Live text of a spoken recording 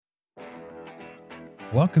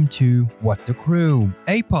Welcome to What the Crew,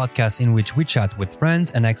 a podcast in which we chat with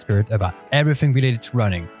friends and experts about everything related to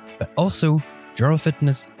running, but also general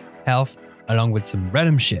fitness, health, along with some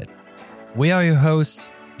random shit. We are your hosts,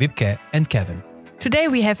 Wibke and Kevin. Today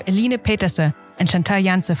we have Eline Peterse and Chantal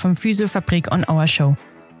Janse from Physiofabrik on our show.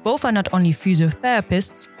 Both are not only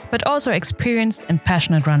physiotherapists, but also experienced and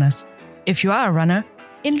passionate runners. If you are a runner,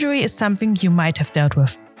 injury is something you might have dealt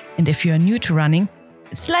with. And if you are new to running,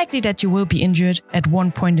 it's likely that you will be injured at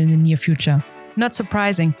one point in the near future. Not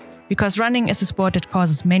surprising, because running is a sport that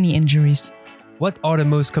causes many injuries. What are the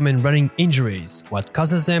most common running injuries? What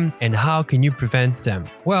causes them? And how can you prevent them?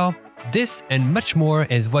 Well, this and much more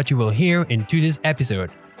is what you will hear in today's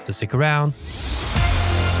episode. So stick around.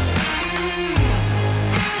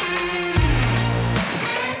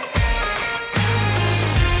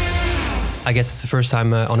 I guess it's the first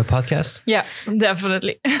time on a podcast. Yeah,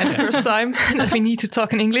 definitely. And the first time that we need to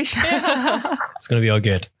talk in English. It's going to be all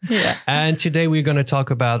good. Yeah. And today we're going to talk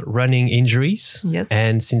about running injuries. Yes.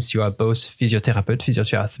 And since you are both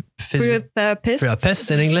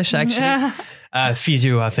physiotherapists in English, actually.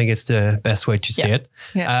 Physio, I think it's the best way to say it.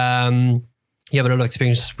 Yeah. You have a lot of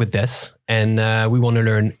experience with this, and we want to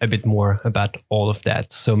learn a bit more about all of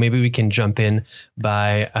that. So maybe we can jump in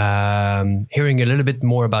by hearing a little bit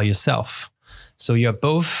more about yourself. So you're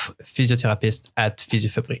both physiotherapists at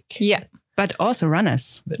Physiofabrik. Yeah. But also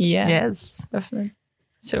runners. Yeah. Yes, definitely.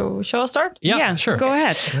 So shall I start? Yeah, sure. Go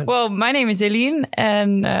ahead. Well, my name is Eline,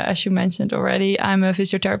 and as you mentioned already, I'm a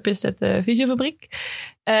physiotherapist at the Physiofabrik.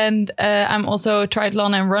 And I'm also a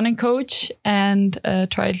triathlon and running coach and a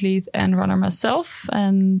triathlete and runner myself.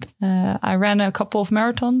 And I ran a couple of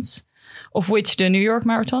marathons, of which the New York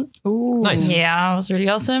Marathon. Ooh. Nice. Yeah, it was really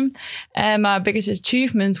awesome. And my biggest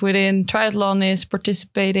achievement within triathlon is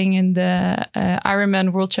participating in the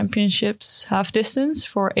Ironman World Championships half distance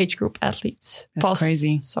for age group athletes. That's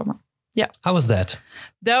crazy. Summer. Yeah. How was that?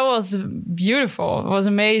 That was beautiful. It was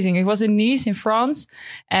amazing. It was in Nice in France.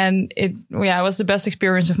 And it was the best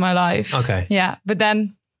experience of my life. Okay. Yeah. But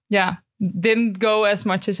then, didn't go as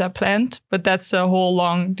much as I planned, but that's a whole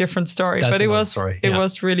long different story. That's but it another was story, it yeah.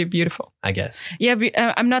 was really beautiful. I guess. Yeah,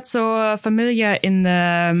 I'm not so familiar in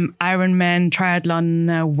the Ironman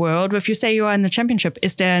triathlon world. If you say you are in the championship,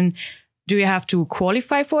 do you have to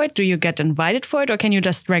qualify for it? Do you get invited for it, or can you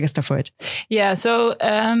just register for it? Yeah, so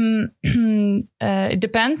it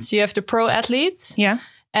depends. You have the pro athletes. Yeah.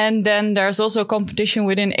 And then there's also a competition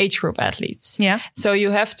within age group athletes. Yeah. So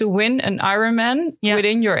you have to win an Ironman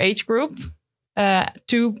within your age group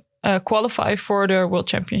to qualify for the World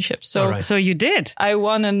Championships. So you did. I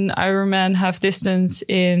won an Ironman half distance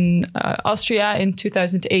in Austria in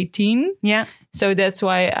 2018. Yeah. So that's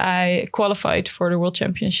why I qualified for the World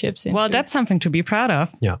Championships. That's something to be proud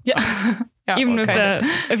of. Yeah. Yeah. Even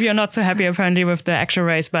if you're not so happy apparently with the actual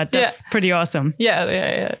race, but that's pretty awesome. Yeah.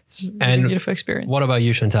 It's a beautiful experience. What about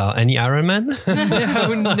you, Chantal? Any Ironman?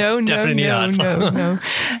 No, Definitely not.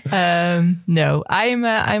 No.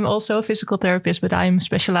 I'm also a physical therapist, but I'm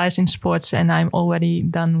specialized in sports, and I'm already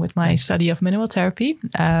done with my study of manual therapy.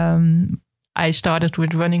 I started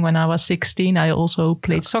with running when I was 16. I also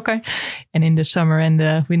played soccer, and in the summer and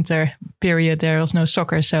the winter period, there was no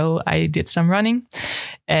soccer. So I did some running,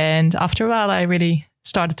 and after a while, I really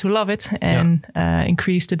started to love it and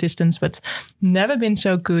increased the distance, but never been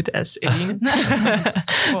so good as Eline.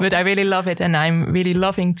 But I really love it, and I'm really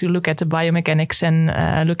loving to look at the biomechanics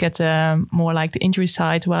and look at more like the injury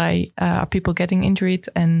side. Why are people getting injured,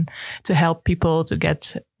 and to help people to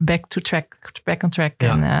get back on track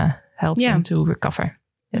and help them to recover.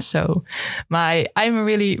 Yes, so I'm a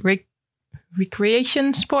really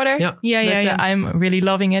recreation sporter. Yeah. I'm really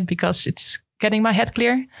loving it because it's getting my head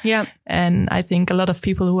clear. Yeah. And I think a lot of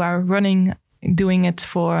people who are running, doing it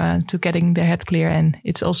for to getting their head clear. And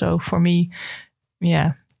it's also for me,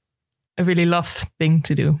 a really love thing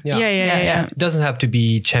to do. Yeah. It doesn't have to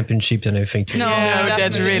be championships and everything. No,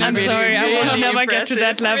 that's really. I'm sorry, I will never get to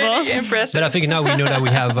that level. Really impressive. But I think now we know that we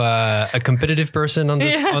have a competitive person on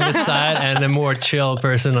this side and a more chill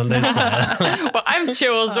person on this side. Well, I'm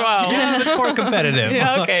chill as well. Yeah, but more competitive.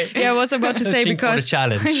 Yeah, okay. Yeah, I was about to say Searching for the because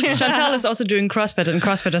challenge. Chantal is also doing CrossFit, and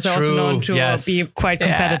CrossFit is also known to be quite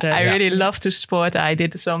competitive. I really love to sport. I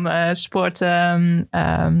did some sport. How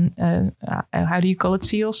do you call it?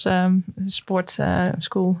 SEALs, sport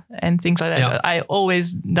school and things like that. Yeah. I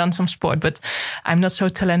always done some sport, but I'm not so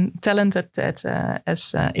talented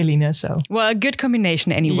as Eline. So a good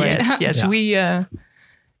combination anyway. Yes. We are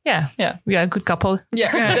a good couple.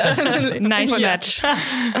 Yeah, nice match.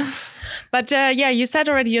 But you said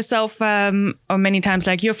already yourself or many times,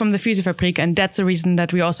 like, you're from the Physiofabrik, and that's the reason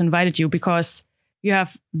that we also invited you, because you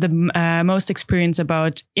have the most experience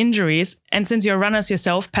about injuries. And since you're runners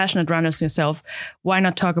yourself, passionate runners yourself, why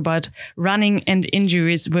not talk about running and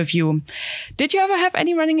injuries with you? Did you ever have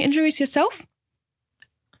any running injuries yourself?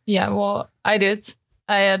 Yeah, well, I did.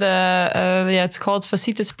 I had it's called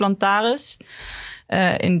fasciitis plantaris.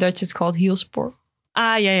 In Dutch, it's called heelspoor.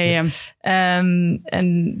 Yeah.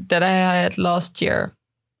 And that I had last year.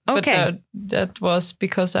 Okay. But that was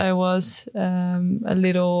because I was a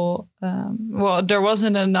little... there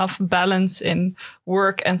wasn't enough balance in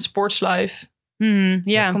work and sports life.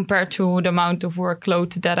 Compared to the amount of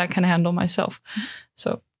workload that I can handle myself.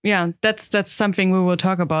 So yeah, that's something we will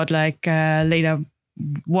talk about later.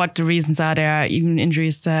 What the reasons are there, even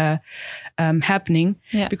injuries happening.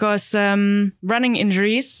 Yeah. Because running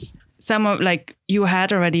injuries, some of you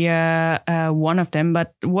had already one of them,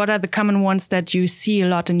 but what are the common ones that you see a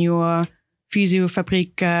lot in your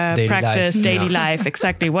Physiofabrik practice, daily life?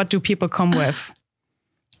 Exactly. What do people come with?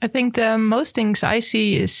 I think the most things I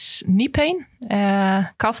see is knee pain,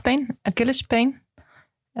 calf pain, Achilles pain,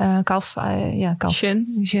 calf.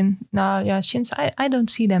 Shins. Shins. I don't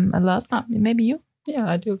see them a lot. Maybe you? Yeah,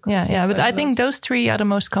 I do. Yeah. But I think those three are the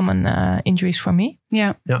most common injuries for me.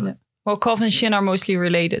 Yeah. Well, calf and shin are mostly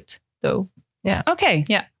related, though. Yeah. Okay.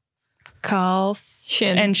 Yeah. Calf,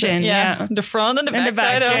 shin, and shin. Yeah. The front and the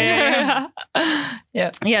back side.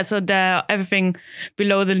 Yeah. So everything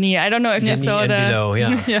below the knee. I don't know if you saw the below.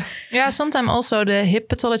 Yeah. Yeah. Sometimes also the hip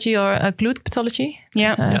pathology or glute pathology.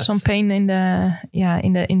 Yeah. Some pain in the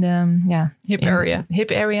hip area.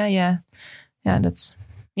 Hip area. Yeah. Yeah. That's.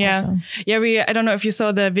 Yeah. Also. Yeah. I don't know if you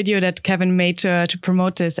saw the video that Kevin made to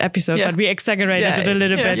promote this episode, but we exaggerated it a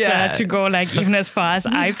little bit to go even as far as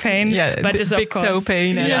eye pain. But it's big toe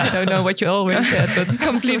pain. And I don't know what you always said, but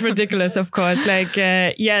complete ridiculous, of course.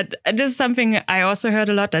 This is something I also heard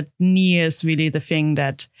a lot, that knee is really the thing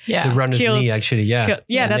that the runner's knee, actually. Yeah.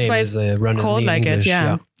 That's why it's called like it.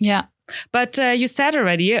 Yeah. But you said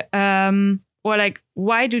already,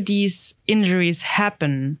 why do these injuries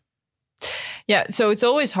happen? Yeah, so it's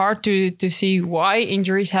always hard to see why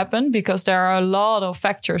injuries happen, because there are a lot of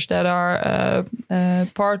factors that are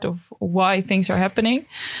part of why things are happening.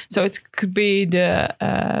 So it could be the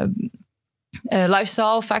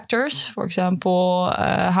lifestyle factors. For example,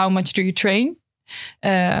 how much do you train?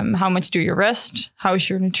 How much do you rest? How is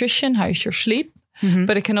your nutrition? How is your sleep? Mm-hmm.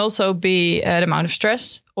 But it can also be the amount of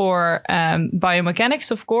stress or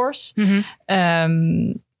biomechanics, of course.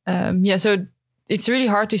 Mm-hmm. So it's really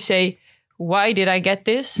hard to say, why did I get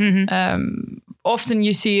this? Mm-hmm. Often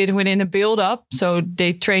you see it within a build-up. So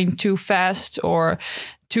they train too fast or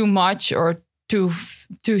too much or too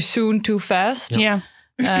soon, too fast. Yeah.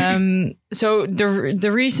 So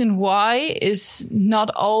the reason why is not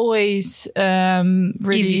always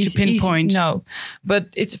really easy to pinpoint. No,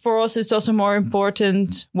 but for us, it's also more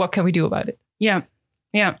important. What can we do about it? Yeah.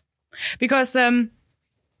 Yeah. Because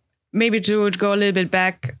maybe to go a little bit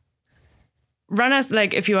back, runners,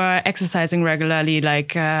 if you are exercising regularly,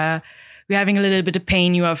 you're having a little bit of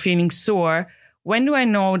pain, you are feeling sore. When do I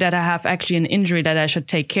know that I have actually an injury that I should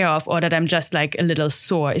take care of, or that I'm just a little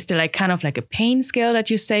sore? Is there kind of a pain scale that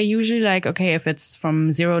you say usually, okay, if it's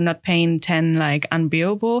from 0, not pain, 10,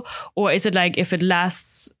 unbearable? Or is it if it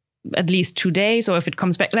lasts at least 2 days, or if it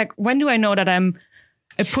comes back? When do I know that I'm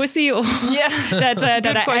a pussy, or that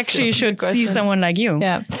I actually should see someone like you?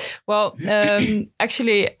 Yeah. Well,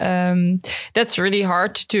 actually, that's really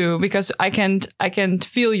hard to, because I can't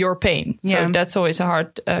feel your pain. So that's always a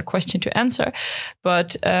hard question to answer.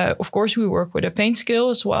 But of course, we work with a pain scale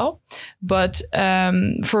as well. But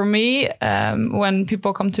for me, when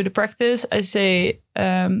people come to the practice, I say,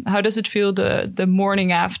 how does it feel the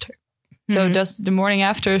morning after? Mm-hmm. So does the morning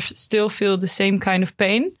after still feel the same kind of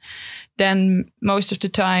pain? Then most of the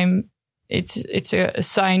time it's a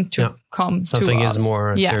sign to come something to us. Is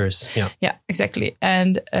more serious. Yeah, exactly.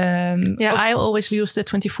 And I always use the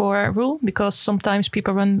 24 rule, because sometimes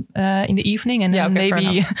people run in the evening, and then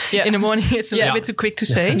maybe in the morning it's a little bit too quick to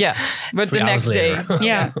say. But the next day.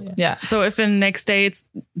 Yeah. So if the next day it's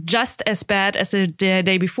just as bad as the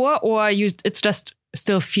day before, or it's just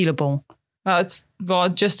still feelable? Well, it's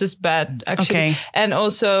just as bad, actually. Okay. And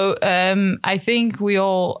also, I think we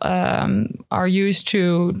all are used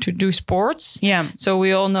to do sports. Yeah. So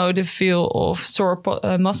we all know the feel of sore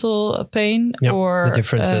muscle pain, or the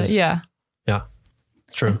differences. Yeah.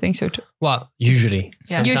 True. I think so too. Well, usually.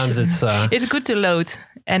 Sometimes it's good to load,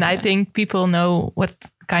 and I think people know what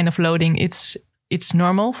kind of loading it's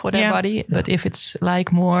normal for their body. But if it's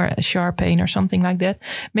more sharp pain or something like that,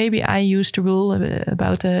 maybe I use the rule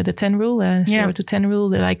about the 10 rule, 0 to 10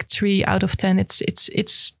 rule, 3 out of 10,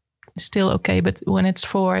 it's still okay. But when it's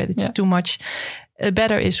 4, it's too much.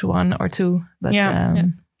 better is 1 or 2. But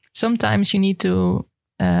sometimes you need to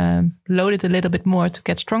load it a little bit more to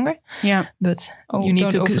get stronger. Yeah. But you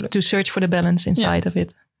need to search for the balance inside of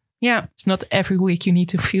it. Yeah. It's not every week you need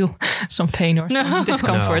to feel some pain or some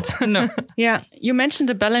discomfort. No. Yeah. You mentioned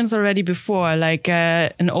the balance already before, like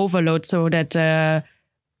an overload, so that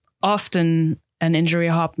often an injury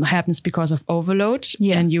happens because of overload.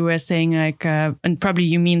 Yeah. And you were saying like, and probably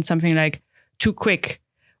you mean something like too quick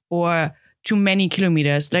or too many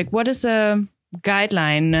kilometers. Like what is a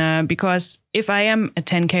guideline? Because if I am a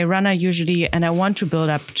 10K runner usually, and I want to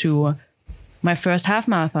build up to my first half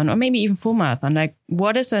marathon or maybe even full marathon, like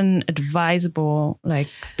what is an advisable like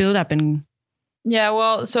build up in? Yeah,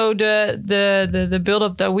 well, so the build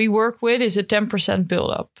up that we work with is a 10%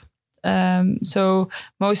 build up. So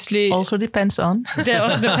mostly also depends on. That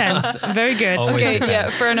also depends. Very good. Always okay, depends. yeah,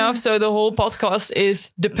 fair enough. So the whole podcast is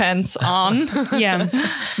depends on. Yeah.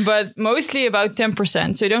 But mostly about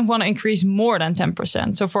 10%. So you don't want to increase more than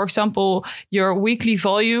 10%. So for example, your weekly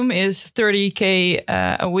volume is 30K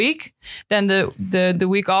a week. Then the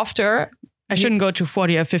week after, I shouldn't go to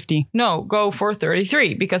 40 or 50. no, go for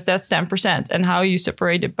 33 because that's 10%. And how you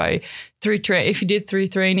separate it by if you did 3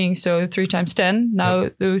 trainings, so 3 times 10, now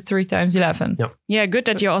do 3 times 11. Yep. Yeah, good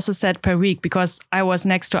that you also said per week, because I was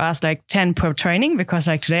next to ask like 10 per training, because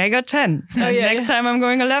like today I got 10. And next time I'm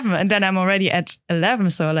going 11, and then I'm already at 11.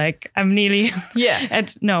 So like I'm nearly Yeah.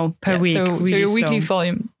 per week. So really, your weekly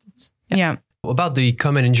volume. Yeah. About the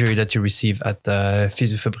common injury that you receive at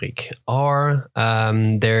Physiofabrique, are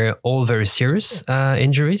they're all very serious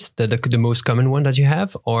injuries, the most common one that you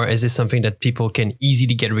have? Or is this something that people can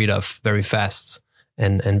easily get rid of very fast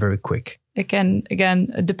and very quick? Again,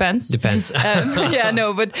 it depends. Depends.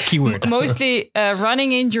 But Keyword. mostly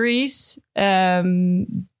running injuries,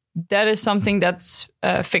 that is something that's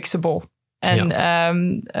fixable. And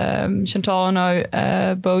Chantal and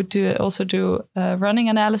I both do running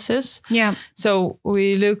analysis. Yeah. So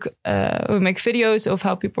we make videos of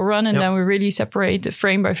how people run, and then we really separate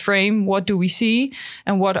frame by frame. What do we see,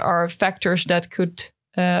 and what are factors that could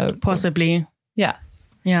Possibly. Yeah.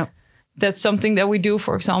 Yeah. That's something that we do,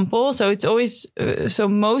 for example. So it's always,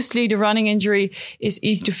 mostly the running injury is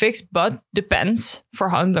easy to fix, but depends for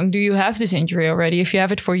how long do you have this injury already. If you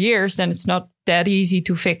have it for years, then it's not that easy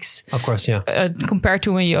to fix. Of course, yeah. Compared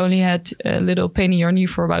to when you only had a little pain in your knee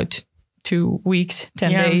for about 2 weeks,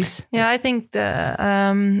 10 days. Yeah, I think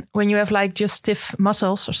when you have like just stiff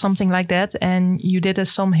muscles or something like that, and you did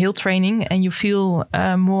some hill training and you feel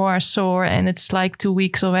more sore and it's like 2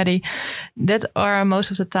 weeks already, that are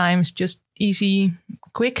most of the times just easy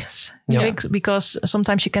quicks, because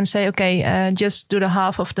sometimes you can say, okay, just do the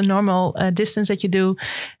half of the normal distance that you do,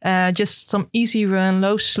 just some easy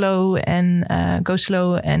run, slow, and go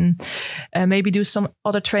slow, and maybe do some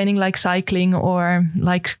other training like cycling or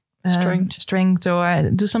like strength,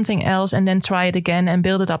 or do something else, and then try it again and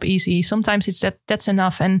build it up easy. Sometimes it's that's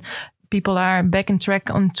enough, and people are back in track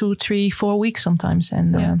on 2, 3, 4 weeks sometimes,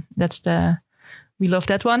 and we love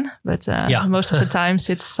that one, but most of the times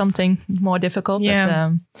it's something more difficult.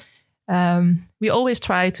 Yeah. But we always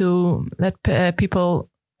try to let people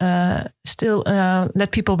still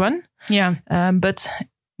let people run. Yeah. But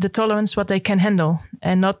the tolerance what they can handle,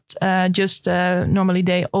 and not just normally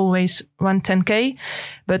they always run 10K,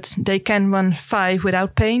 but they can run 5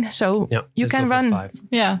 without pain. So you can run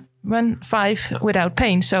 5 without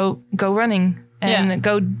pain. So go running and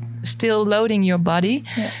go still loading your body.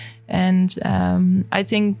 Yeah. And I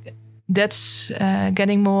think that's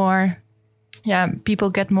getting more, people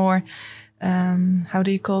get more, how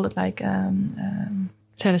do you call it? Like,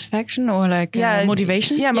 satisfaction or like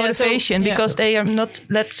motivation? Yeah, motivation, because they are not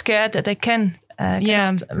that scared that they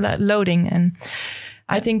cannot loading. And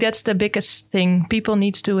I think that's the biggest thing. People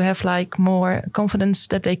need to have like more confidence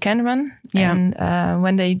that they can run. Yeah. And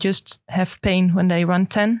when they just have pain when they run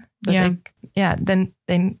 10, but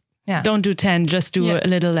then don't do 10, just do a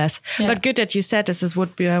little less. Yeah. But good that you said this. Is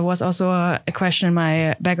was also a question in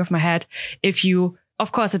my back of my head. If you,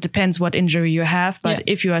 of course, it depends what injury you have, but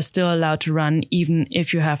if you are still allowed to run, even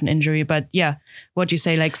if you have an injury. But what you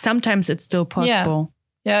say, like sometimes it's still possible.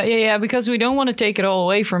 Yeah, because we don't want to take it all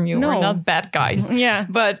away from you. No. We're not bad guys. Yeah.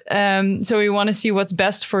 But so we want to see what's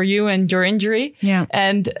best for you and your injury. Yeah.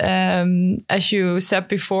 And as you said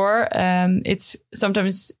before, it's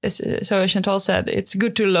sometimes, so as Chantal said, it's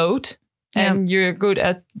good to load. And you're good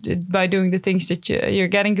at by doing the things that you're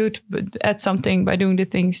getting good at something by doing the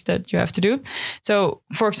things that you have to do. So,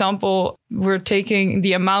 for example, we're taking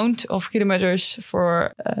the amount of kilometers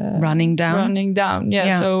for running down.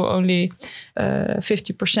 Yeah. So only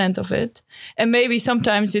 50% of it. And maybe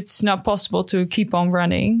sometimes it's not possible to keep on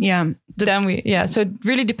running. Yeah. So it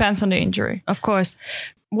really depends on the injury. Of course.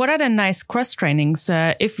 What are the nice cross trainings?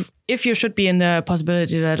 If you should be in the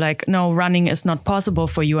possibility that like, no, running is not possible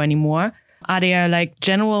for you anymore, are there like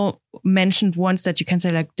general mentioned ones that you can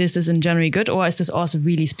say like this is in generally good, or is this also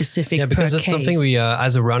really specific? Yeah, because per that's case? something we,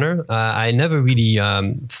 as a runner, I never really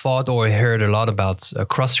thought or heard a lot about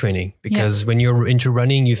cross training, because when you're into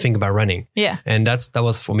running, you think about running. Yeah. And that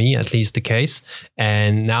was for me at least the case.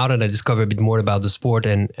 And now that I discover a bit more about the sport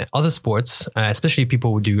and other sports, especially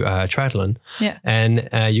people who do triathlon, and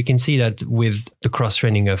you can see that with the cross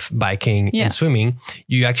training of biking and swimming,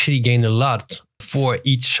 you actually gain a lot for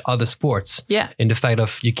each other sports. Yeah. In the fact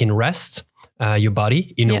of you can rest your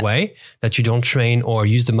body in a way that you don't train or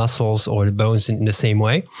use the muscles or the bones in the same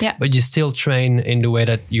way, but you still train in the way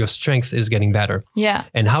that your strength is getting better. Yeah.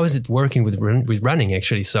 And how is it working with running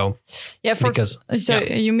actually? So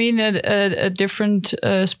you mean a different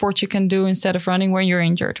sport you can do instead of running when you're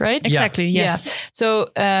injured, right? Exactly. Yes. Yeah. So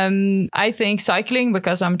I think cycling,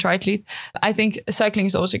 because I'm a triathlete, I think cycling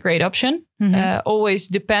is also a great option. Always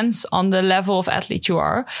depends on the level of athlete you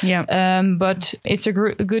are. Yeah. But it's a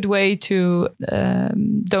good way to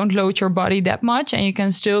don't load your body that much, and you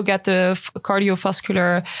can still get the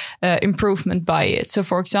cardiovascular improvement by it. So,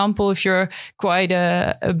 for example, if you're quite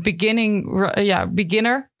a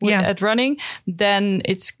beginner at running, then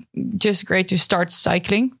it's just great to start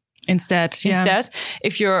cycling. Instead,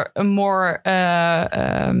 if you're a more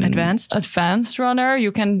advanced runner,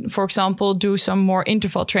 you can, for example, do some more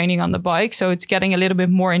interval training on the bike. So it's getting a little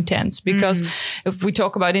bit more intense, because if we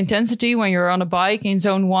talk about intensity, when you're on a bike in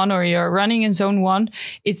zone 1 or you're running in zone 1,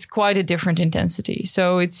 it's quite a different intensity.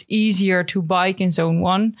 So it's easier to bike in zone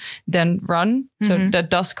 1 than run. So that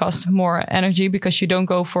does cost more energy, because you don't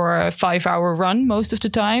go for a 5-hour run most of the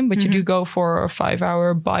time, but you do go for a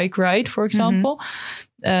 5-hour bike ride, for example.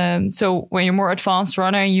 So when you're more advanced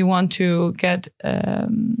runner and you want to get a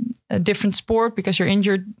different sport because you're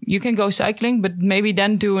injured, you can go cycling, but maybe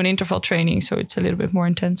then do an interval training. So it's a little bit more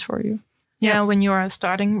intense for you. Yeah, when you're a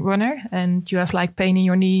starting runner and you have like pain in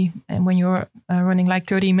your knee, and when you're running like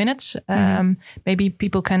 30 minutes, maybe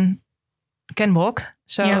people can walk.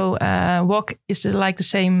 So walk is like the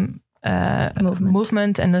same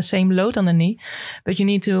movement and the same load on the knee, but you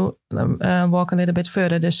need to walk a little bit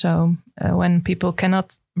further. So when people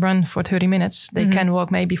cannot run for 30 minutes, they can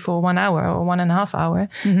walk maybe for 1 hour or 1.5 hours.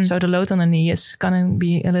 So the load on the knee is going to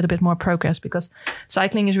be a little bit more progress, because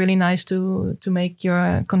cycling is really nice to make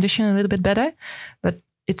your condition a little bit better, but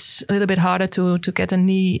it's a little bit harder to get a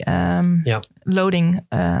knee loading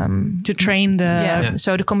to train the.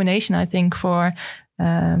 So the combination, I think, for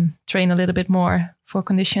train a little bit more for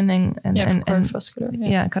conditioning and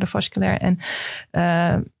cardiovascular, and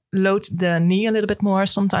load the knee a little bit more.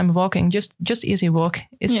 Sometimes walking, just easy walk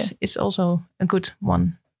is also a good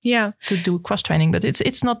one. Yeah, to do cross training, but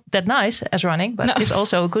it's not that nice as running, but it's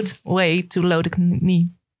also a good way to load the knee.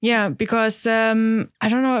 Yeah, because I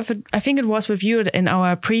don't know I think it was with you in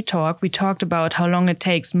our pre-talk, we talked about how long it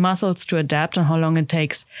takes muscles to adapt and how long it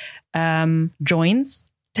takes joints,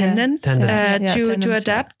 tendons. To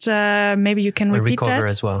adapt. Maybe you can repeat recover that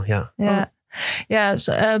as well.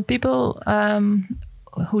 So people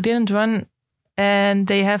who didn't run and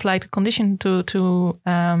they have like the condition to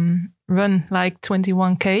run like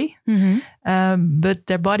 21K, but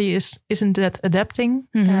their body isn't that adapting.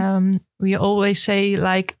 We always say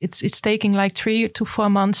like it's taking like 3 to 4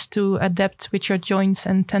 months to adapt with your joints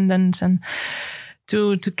and tendons, and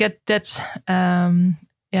to get that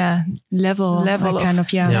level kind of.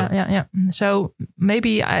 So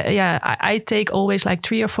maybe I take always like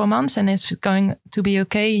 3 or 4 months, and it's going to be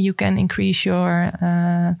okay. You can increase your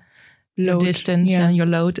load, distance and your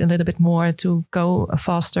load a little bit more to go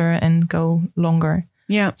faster and go longer.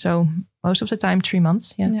 Yeah. So most of the time, 3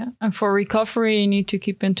 months. Yeah. And for recovery, you need to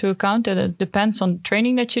keep into account that it depends on the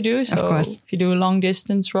training that you do. So of course, if you do a long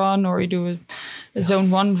distance run, or you do a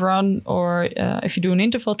zone 1 run, or if you do an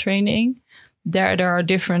interval training, there are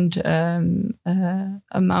different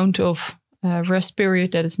amount of rest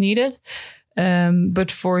period that is needed.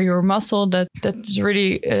 But for your muscle, that's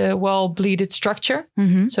really well bleeded structure.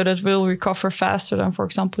 So that will recover faster than, for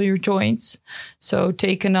example, your joints. So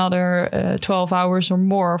take another 12 hours or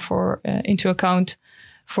more into account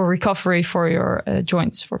for recovery for your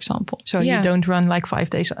joints, for example. So you don't run like 5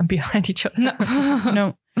 days behind each other.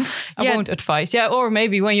 No. I won't advise. Yeah, or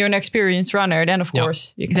maybe when you're an experienced runner, then of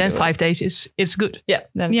course you can. Then do 5 days is good. Yeah,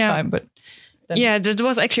 then it's fine. But that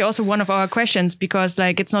was actually also one of our questions, because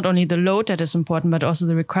like it's not only the load that is important, but also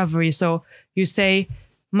the recovery. So you say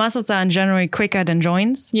muscles are in general quicker than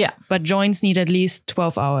joints. Yeah, but joints need at least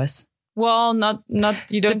 12 hours. Well, not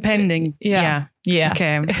you don't. Depending. Yeah.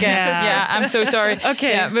 Okay. Yeah, I'm so sorry.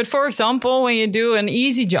 Okay. Yeah, but for example, when you do an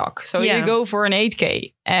easy jog, so you go for an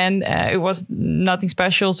 8K and it was nothing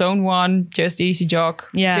special, zone 1, just easy jog,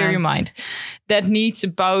 clear your mind. That needs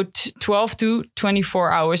about 12 to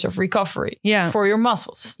 24 hours of recovery for your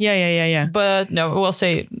muscles. Yeah. But no, let's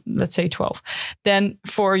say 12. Then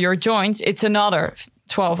for your joints, it's another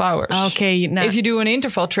 12 hours. Okay. Now, if you do an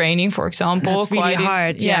interval training, for example, that's really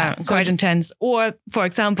hard. Quite intense. Or for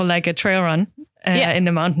example, like a trail run in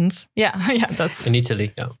the mountains. Yeah, that's in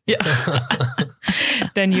Italy. Yeah.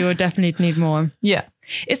 Then you definitely need more. Yeah.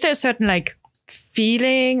 Is there a certain like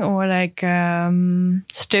feeling or like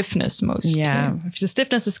stiffness mostly? Yeah. If the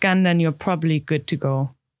stiffness is gone, then you're probably good to go.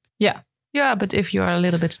 Yeah. Yeah, but if you are a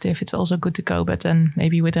little bit stiff, it's also good to go, but then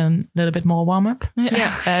maybe with a little bit more warm up.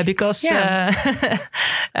 Yeah. Because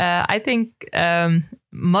I think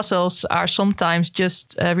muscles are sometimes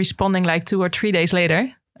just responding like 2 or 3 days later.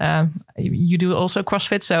 You do also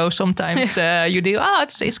CrossFit, so sometimes you do,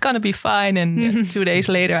 it's going to be fine. And 2 days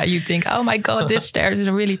later, you think, oh my God, this stairs is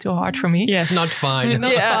really too hard for me. Yes. It's not fine.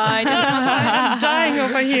 Not fine. I'm dying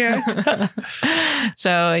over here.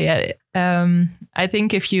 So I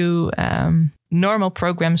think if you normal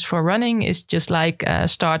programs for running is just like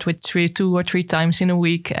start with 2 or 3 times in a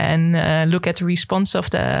week and look at the response of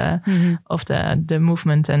the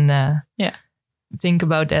movement and think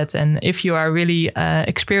about that. And if you are really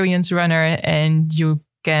experienced runner and you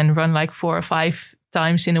can run like 4 or 5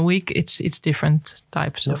 times in a week, it's different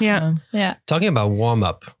types of Talking about warm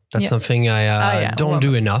up. That's something I don't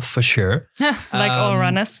do enough for sure. Like all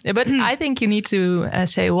runners. But I think you need to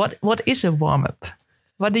say what is a warm up.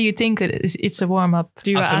 What do you think it's a warm up?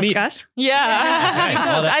 Do you ask us? Yeah,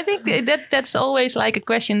 because I think that's always like a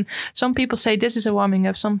question. Some people say this is a warming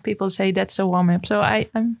up. Some people say that's a warm up. So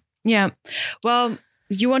I'm. Yeah. Well,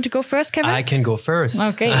 you want to go first, Kevin? I can go first.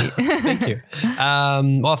 Okay. Thank you.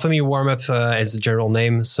 Well, for me, warm up is a general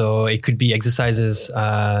name. So it could be exercises,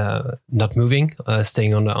 not moving,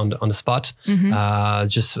 staying on the spot,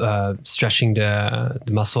 just stretching the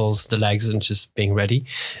muscles, the legs, and just being ready.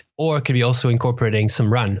 Or it could be also incorporating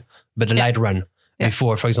some run, but a light run.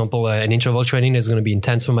 Before, for example, an interval training is going to be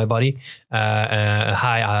intense for my body, a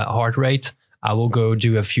high heart rate. I will go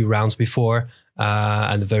do a few rounds before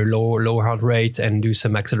at a very low heart rate and do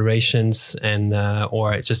some accelerations and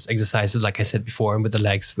or just exercises like I said before, with the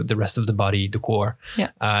legs, with the rest of the body, the core,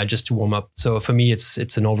 just to warm up. So for me,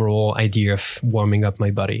 it's an overall idea of warming up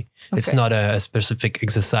my body. Okay. It's not a specific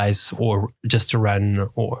exercise or just to run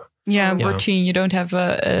or routine. You don't have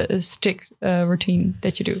a strict routine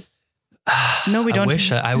that you do. No, we don't.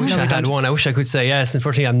 I wish I had one. I wish I could say yes.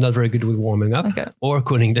 Unfortunately, I'm not very good with warming up or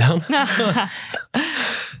cooling down.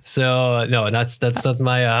 So no, that's not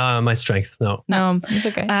my strength. No, it's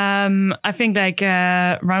okay. I think like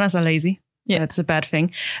runners are lazy. Yeah, that's a bad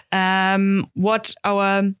thing. What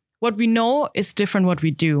we know is different. What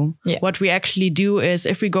we do. Yeah. What we actually do is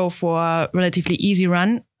if we go for a relatively easy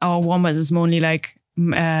run, our warm-up is only like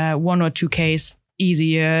 1 or 2 Ks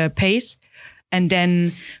easy pace. And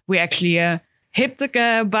then we actually hit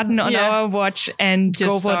the button on our watch and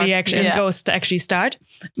just go for the action and go to actually start.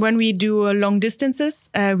 When we do long distances,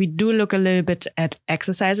 we do look a little bit at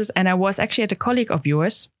exercises. And I was actually at a colleague of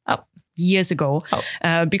yours years ago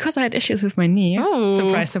because I had issues with my knee. Oh,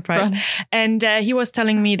 surprise. Run. And he was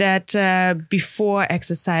telling me that before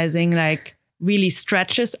exercising, like really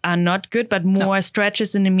stretches are not good, but more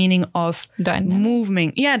stretches in the meaning of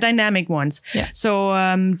moving. Yeah, dynamic ones. Yeah. So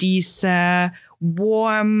these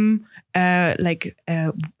warm, like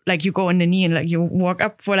you go on the knee and like you walk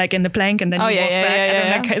up for like in the plank and then you walk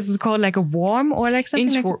back. Like, it's called like a warm or like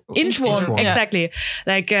something inchworm. Exactly.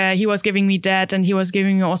 Like he was giving me that, and he was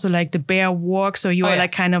giving me also like the bear walk. So you are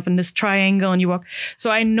like kind of in this triangle and you walk.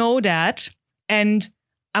 So I know that, and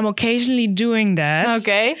I'm occasionally doing that.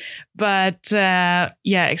 Okay. But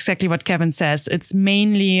exactly what Kevin says. It's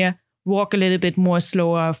mainly walk a little bit more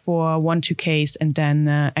slower for 1-2 Ks and then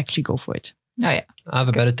actually go for it. Oh, yeah. I have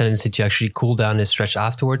a better tendency to actually cool down and stretch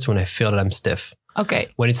afterwards when I feel that I'm stiff. Okay.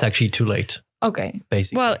 When it's actually too late. Okay.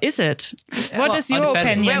 Basically. Well, is it? What is your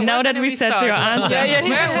opinion now that we set your answer?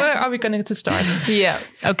 Where are we going to start?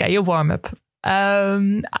 Okay, your warm up.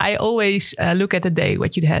 I always look at the day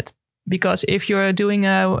what you had because if you're doing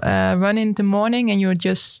a run in the morning and you're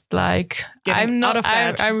just like, I'm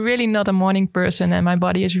really not a morning person, and my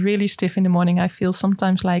body is really stiff in the morning. I feel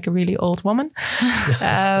sometimes like a really old woman.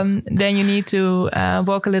 Then you need to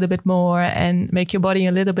walk a little bit more and make your body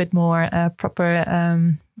a little bit more proper.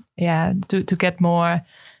 To get more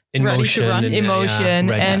in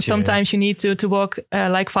motion. And sometimes you need to walk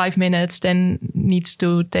like 5 minutes, then needs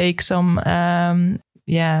to take some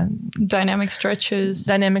dynamic stretches,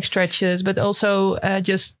 but also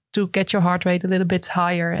just to get your heart rate a little bit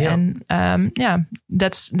higher. And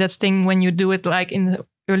that's thing when you do it like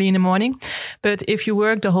early in the morning. But if you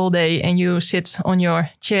work the whole day and you sit on your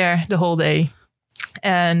chair the whole day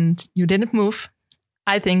and you didn't move,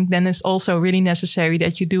 I think then it's also really necessary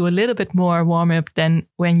that you do a little bit more warm up than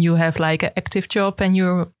when you have like an active job and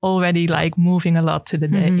you're already like moving a lot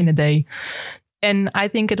in a day. And I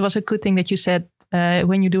think it was a good thing that you said,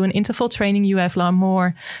 when you do an interval training, you have a lot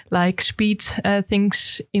more like speed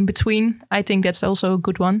things in between. I think that's also a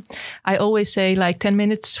good one. I always say like 10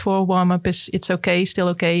 minutes for warm up it's okay, still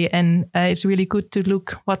okay. And it's really good to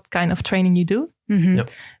look what kind of training you do. Mm-hmm. Yep.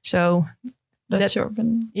 So that's your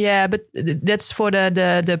opinion. Yeah, but that's for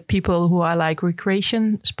the people who are like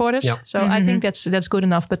recreation sporters. Yep. So I think that's good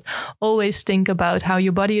enough. But always think about how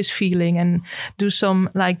your body is feeling and do some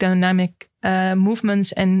like dynamic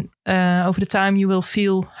movements, and over the time you will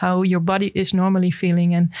feel how your body is normally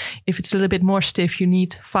feeling. And if it's a little bit more stiff, you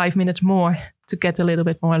need 5 minutes more to get a little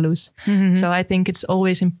bit more loose. Mm-hmm. So I think it's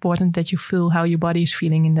always important that you feel how your body is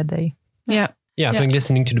feeling in that day. Yeah. Yeah, I think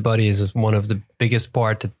listening to the body is one of the biggest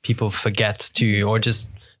part that people forget to, or just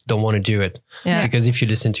don't want to do it. Yeah. Because if you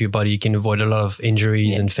listen to your body, you can avoid a lot of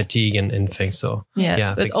injuries and fatigue and things. So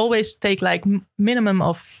but always take like minimum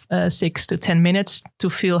of 6 to 10 minutes to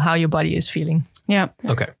feel how your body is feeling. Yeah.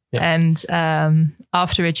 Okay. Yeah. And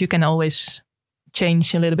after it, you can always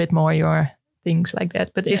change a little bit more your things like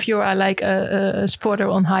that. But if you are like a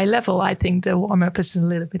sporter on high level, I think the warm-up is a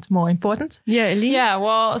little bit more important. Yeah, Eline? Yeah,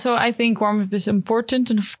 well, so I think warm-up is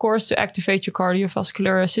important. And of course, to activate your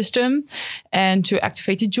cardiovascular system and to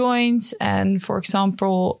activate the joints. And for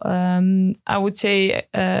example, I would say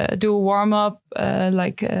do a warm-up,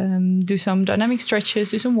 do some dynamic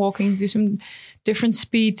stretches, do some walking, do some different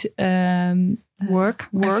speed work,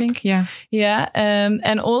 I think. Yeah. Yeah.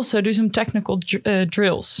 And also do some technical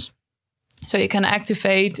drills. So you can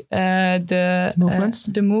activate the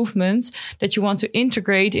movements that you want to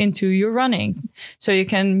integrate into your running. So you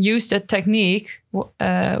can use that technique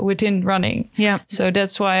within running. Yeah. So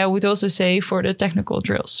that's why I would also say for the technical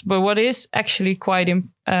drills. But what is actually quite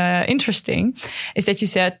interesting is that you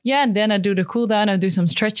said, then I do the cool down, I do some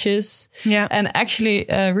stretches. Yeah. And actually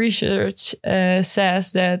research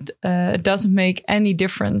says that it doesn't make any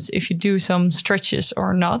difference if you do some stretches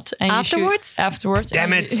or not. And afterwards.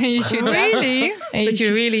 Damn it. You should really? But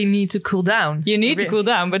you really need to cool down. You need to cool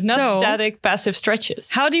down, but not static passive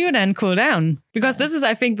stretches. How do you then cool down? Because this is,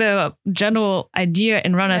 I think, the general idea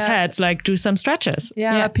in runners' heads, like do some stretches.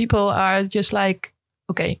 Yeah, people are just like,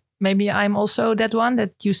 okay, maybe I'm also that one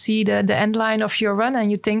that you see the end line of your run and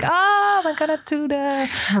you think, I'm gonna do the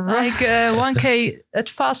 1K as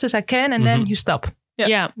fast as I can, and then you stop.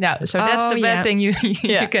 Yeah. So that's the bad thing you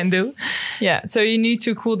can do. Yeah. So you need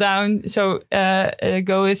to cool down. So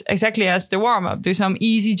go is exactly as the warm up. Do some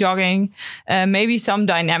easy jogging, maybe some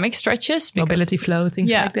dynamic stretches, mobility flow, things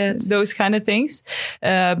like that. Those kind of things,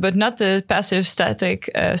 but not the passive static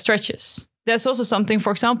stretches. That's also something,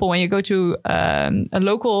 for example, when you go to a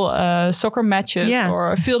local soccer matches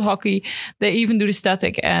or field hockey, they even do the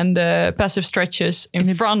static and passive stretches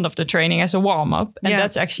in front of the training as a warm-up. And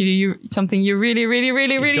that's actually something you really, really,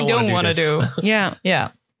 really, really don't want to do. Yeah. Yeah.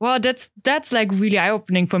 Well, that's like really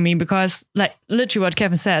eye-opening for me, because like literally what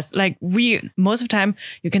Kevin says, like most of the time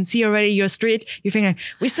you can see already your street, you think like,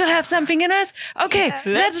 we still have something in us. Okay,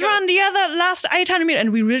 let's run the other last 800 meters.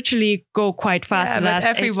 And we literally go quite fast. But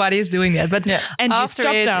everybody is doing that. But and you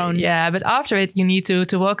stop down. Yeah, but after it, you need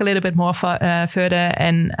to walk a little bit more further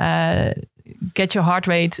and get your heart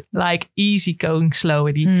rate like easy going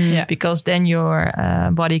slowly, because then your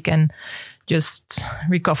body can just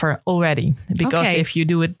recover already. Because if you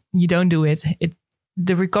don't do it,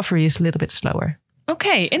 the recovery is a little bit slower.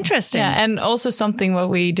 Okay, interesting. Yeah, and also something what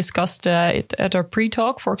we discussed at our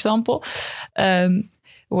pre-talk, for example,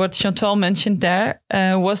 what Chantal mentioned there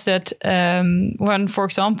was that when, for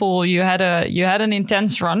example, you had an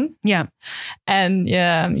intense run, and you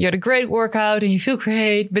had a great workout and you feel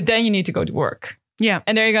great, but then you need to go to work. Yeah.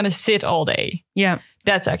 And then you're going to sit all day. Yeah.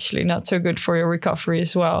 That's actually not so good for your recovery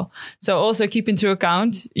as well. So also keep into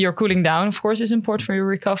account your cooling down, of course, is important for your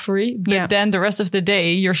recovery. But then the rest of the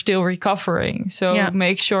day, you're still recovering. So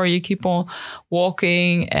make sure you keep on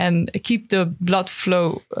walking and keep the blood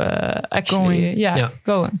flow going.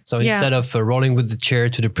 So instead of rolling with the chair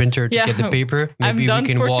to the printer to get the paper, maybe we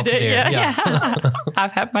can walk today. there.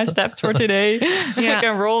 I've had my steps for today. I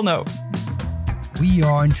can roll now. We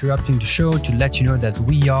are interrupting the show to let you know that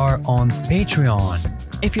we are on Patreon.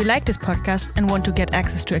 If you like this podcast and want to get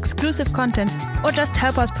access to exclusive content or just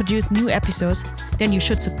help us produce new episodes, then you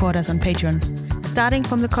should support us on Patreon, starting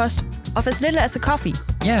from the cost of as little as a coffee.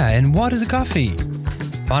 Yeah, and what is a coffee?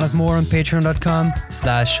 Find out more on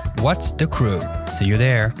patreon.com/whatsthecrew. See you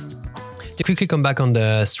there. To quickly come back on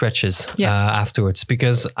the stretches afterwards,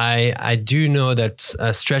 because I do know that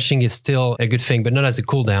stretching is still a good thing, but not as a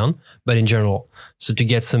cool down, but in general. So to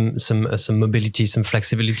get some mobility, some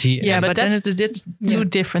flexibility. Yeah, but that's two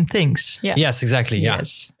different things. Yeah. Yes, exactly. Yeah.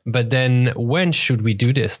 Yes. But then when should we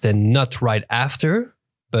do this? Then not right after,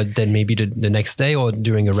 but then maybe the next day or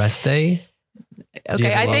during a rest day?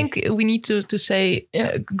 Okay, I think we need to say,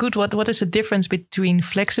 what is the difference between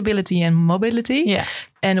flexibility and mobility? Yeah.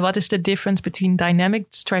 And what is the difference between dynamic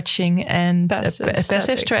stretching and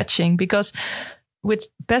passive stretching? Because with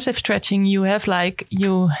passive stretching, you have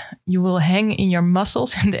you will hang in your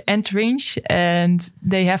muscles in the end range and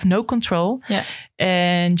they have no control. Yeah.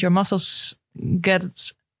 And your muscles get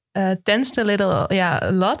tensed a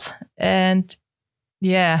lot. And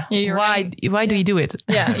why do you do it?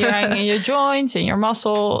 Yeah, you're hanging your joints and your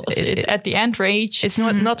muscles at the end range. It's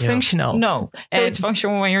not functional. No. So it's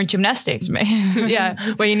functional when you're in gymnastics. When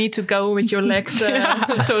you need to go with your legs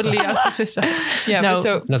totally out of the Yeah, no.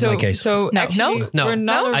 Not my case. So actually, we're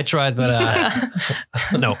not. I tried, but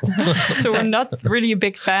no. So we're not really a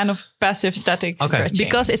big fan of passive static stretching.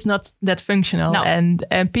 Because it's not that functional. No. And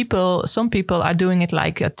some people are doing it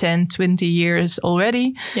 10, 20 years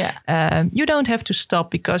already. Yeah. You don't have to stop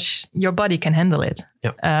because your body can handle it.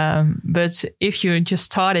 Yeah. But if you're just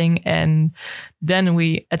starting, and then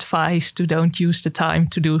we advise to don't use the time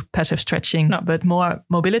to do passive stretching, but more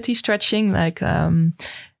mobility stretching, like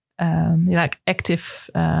active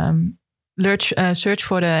search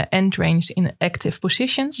for the end range in active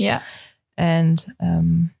positions. Yeah. And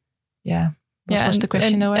What was the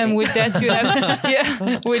question already? And with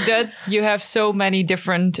that, you have so many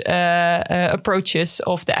different approaches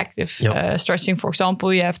of the active stretching. For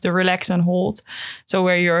example, you have the relax and hold. So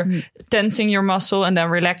where you're tensing your muscle and then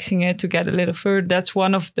relaxing it to get a little further. That's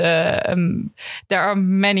one of the, there are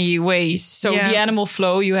many ways. So the animal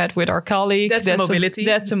flow you had with our colleague. That's a mobility.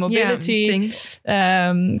 That's a mobility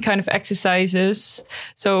kind of exercises.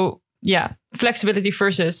 So flexibility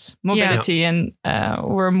versus mobility, and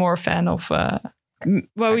we're more a fan of.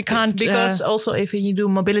 We can't because also if you do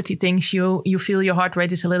mobility things, you feel your heart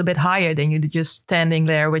rate is a little bit higher than you just standing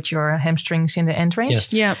there with your hamstrings in the end range.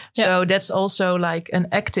 Yes. Yeah. So that's also like an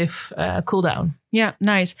active cool down. Yeah,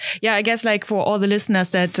 nice. Yeah, I guess for all the listeners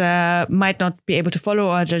that might not be able to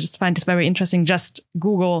follow or just find this very interesting, just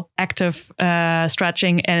Google active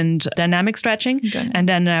stretching and dynamic stretching. Okay. And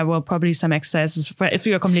then there will probably some exercises for if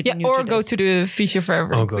you're completely new or to go this. to the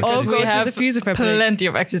physiotherapy. Or go because we have to the physiotherapy. Plenty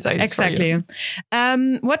of exercises. Exactly.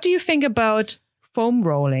 What do you think about foam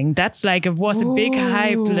rolling? That's was a big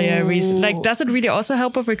hype recently. Does it really also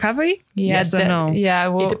help with recovery? Yes or no? Yeah,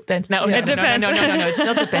 well, it depends. It depends. No, it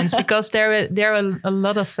not depends because there are a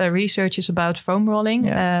lot of researches about foam rolling.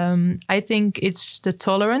 Yeah. I think it's the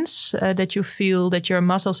tolerance that you feel that your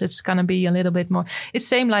muscles. It's gonna be a little bit more. It's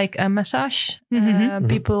same like a massage.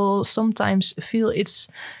 People sometimes feel it's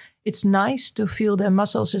nice to feel their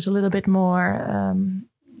muscles is a little bit more.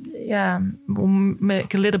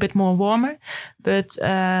 Make a little bit more warmer, but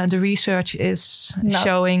the research is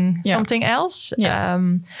showing something else.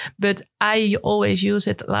 But I always use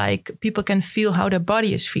it like people can feel how their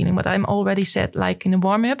body is feeling. But I'm already said in a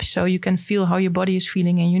warm up, so you can feel how your body is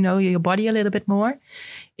feeling and you know your body a little bit more.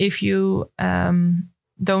 If you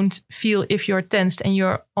don't feel if you're tensed and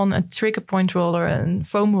you're on a trigger point roller and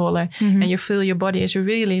foam roller and you feel your body is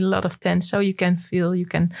really a lot of tense, so you can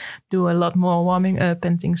do a lot more warming up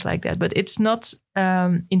and things like that. But it's not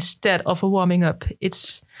instead of a warming up,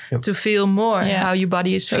 it's to feel more how your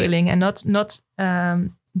body is feeling and not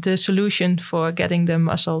the solution for getting the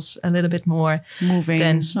muscles a little bit more moving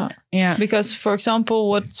tense. Yeah, because for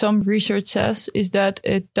example, what some research says is that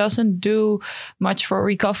it doesn't do much for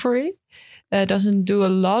recovery. doesn't do a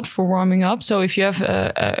lot for warming up. So if you have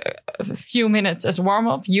a few minutes as warm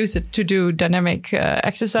up, use it to do dynamic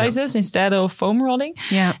exercises instead of foam rolling.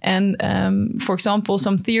 Yeah. And for example,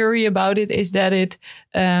 some theory about it is that it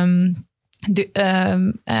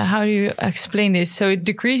how do you explain this? So it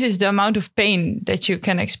decreases the amount of pain that you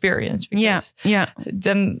can experience. Because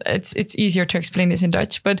then it's easier to explain this in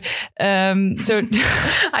Dutch. But so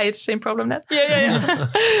I had the same problem net. Yeah.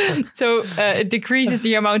 So it decreases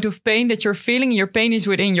the amount of pain that you're feeling. Your pain is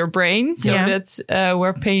within your brain. So that's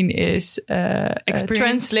where pain is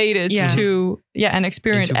translated to and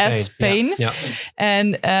experienced as pain. Yeah.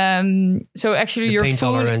 And so actually the your pain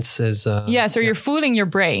tolerance is you're fooling your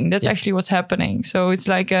brain. That's actually what's happening. So it's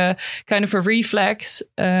like a kind of a reflex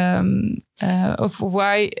of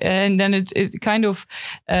why, and then it kind of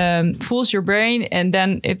fools your brain, and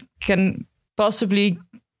then it can possibly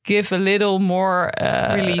give a little more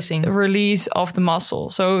release of the muscle.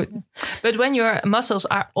 So, but when your muscles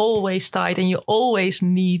are always tight and you always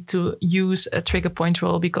need to use a trigger point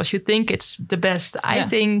roll because you think it's the best, I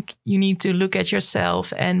think you need to look at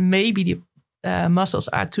yourself, and maybe the muscles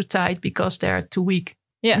are too tight because they're too weak.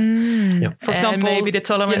 Yeah. For example, maybe the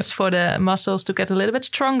tolerance for the muscles to get a little bit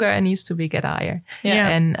stronger and needs to get higher. Yeah.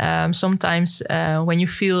 And sometimes when you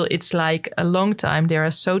feel it's like a long time, they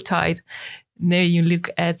are so tight, then you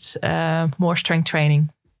look at more strength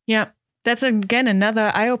training. Yeah. That's again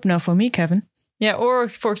another eye opener for me, Kevin. Yeah. Or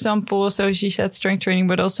for example, so she said strength training,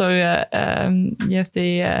 but also you have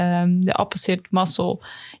the opposite muscle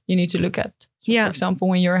you need to look at. So for example,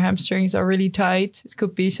 when your hamstrings are really tight, it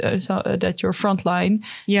could be that your front line,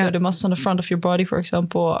 so the muscles on the front of your body, for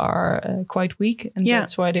example, are quite weak, and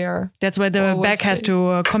that's why they are. That's why the back has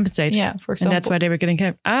to compensate. Yeah, for example, and that's why they were getting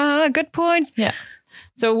hit. Good points. Yeah.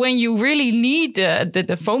 So when you really need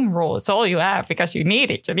the foam roll, it's all you have because you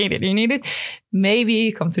need it.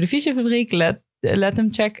 Maybe come to the Fysiofabriek, let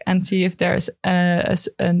them check and see if there's a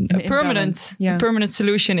permanent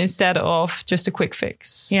solution instead of just a quick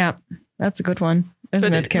fix. Yeah. That's a good one,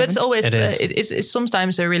 isn't it, Kevin? But it's always, it's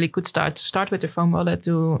sometimes a really good start to start with the foam roller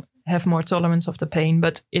to have more tolerance of the pain,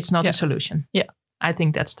 but it's not a solution. Yeah. I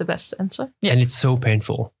think that's the best answer. Yeah. And it's so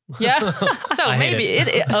painful. Yeah. So maybe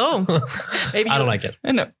maybe I don't like it.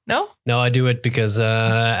 No, I do it because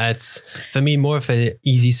it's for me more of an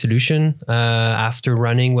easy solution after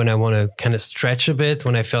running when I want to kind of stretch a bit,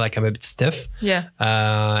 when I feel like I'm a bit stiff. Yeah.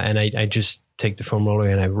 And I just take the foam roller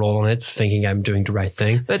and I roll on it thinking I'm doing the right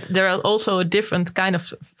thing. But there are also a different kind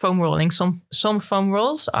of foam rolling. Some foam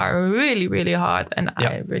rolls are really, really hard, and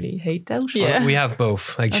I really hate those. Yeah. We have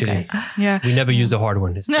both, actually. Okay. Yeah. We never use the hard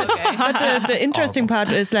one. But the interesting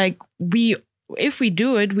part is like if we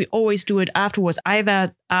do it, we always do it afterwards,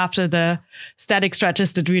 either after the static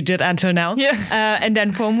stretches that we did until now, and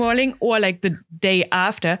then foam rolling, or like the day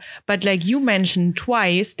after. But like you mentioned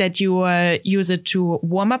twice that you use it to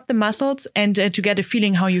warm up the muscles and to get a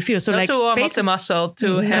feeling how you feel. So not like to warm up the muscle,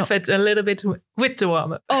 to have it a little bit with the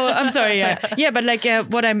warm up. Oh, I'm sorry. Yeah, but like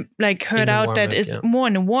what I'm like heard out that is more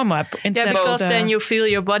in the warm up. Yeah, because then you feel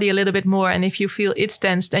your body a little bit more, and if you feel it's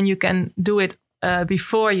tense, then you can do it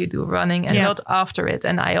before you do running and not after it.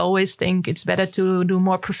 And I always think it's better to do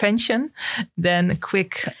more prevention than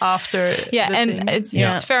quick after. Yeah, and it's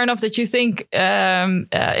fair enough that you think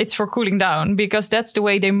it's for cooling down, because that's the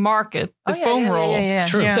way they market the foam roll. Yeah.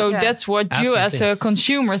 True. So that's what you as a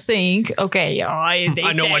consumer think. Okay, they I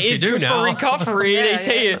know say what to it's do good now. for recovery. They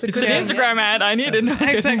say it's an Instagram ad. I need it.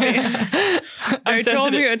 Exactly. They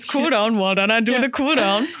told me it's cool down. Well, then I do the cool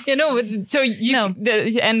down. But so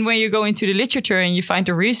and when you go into the literature and you find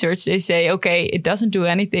the research, they say, okay, it doesn't do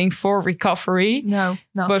anything for recovery. No.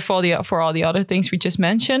 But for all the other things we just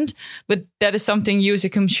mentioned. But that is something you as a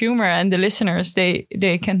consumer and the listeners, they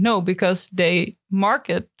can't know because they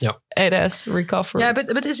market it as recovery. Yeah,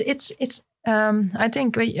 but it's I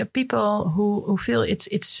think people who feel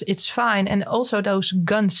it's fine, and also those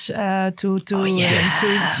guns to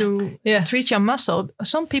treat your muscle.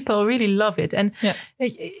 Some people really love it, and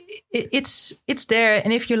it's there.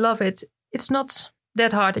 And if you love it, it's not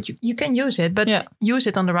that hard that you can use it, but use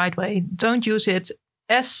it on the right way. Don't use it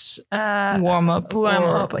as warm up.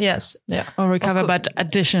 Yes, or recover, but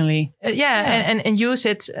additionally, and use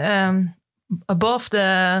it above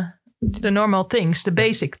the normal things, the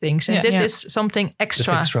basic things, and this is something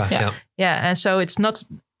extra. It's extra, and so it's not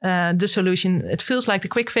the solution. It feels like the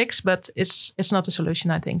quick fix, but it's not a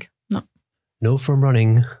solution, I think. No foam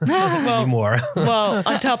running anymore. Well,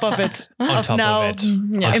 on top of it,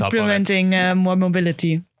 implementing more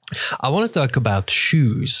mobility. I want to talk about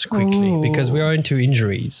shoes quickly because we are into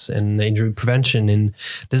injuries and injury prevention, and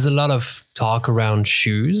there's a lot of talk around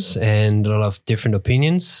shoes and a lot of different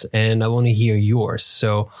opinions, and I want to hear yours.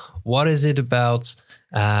 So what is it about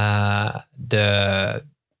the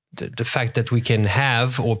fact that we can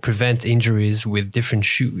have or prevent injuries with different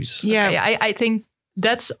shoes? Yeah, okay, I think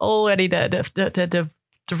that's already the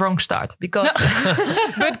wrong start, because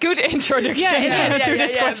but good introduction to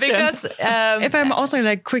this question. Because if I'm also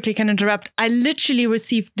like quickly can interrupt, I literally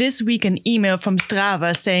received this week an email from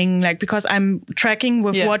Strava saying like, because I'm tracking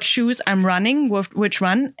with what shoes I'm running, with which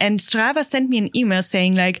run, and Strava sent me an email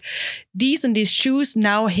saying like, these and these shoes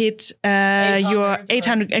now hit your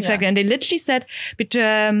 800 exactly, and they literally said, but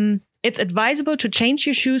it's advisable to change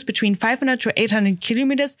your shoes between 500 to 800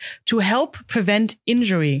 kilometers to help prevent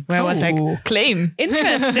injury. Where I was like, claim.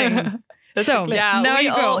 Interesting. So now you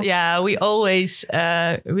go. We always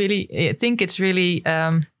really think it's really,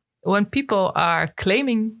 when people are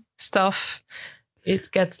claiming stuff, it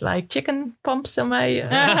gets like chicken pumps on my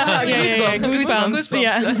goosebumps.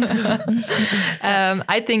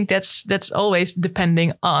 I think that's always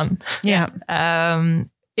depending on.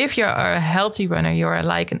 If you're a healthy runner, you're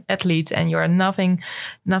like an athlete and you're nothing,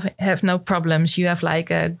 have no problems. You have like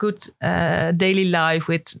a good daily life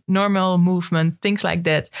with normal movement, things like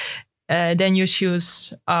that. Then your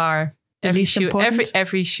shoes are every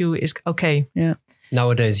shoe is okay. Yeah.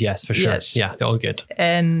 Nowadays, yes, for sure. Yes. Yeah, they're all good.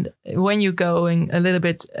 And when you're going a little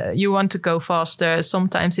bit, you want to go faster.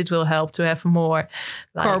 Sometimes it will help to have more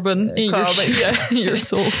like, carbon in your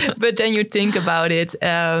soles. But then you think about it.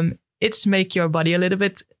 It's make your body a little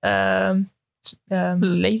bit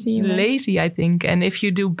lazy, I think. And if you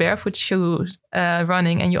do barefoot shoes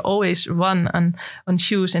running, and you always run on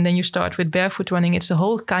shoes, and then you start with barefoot running, it's a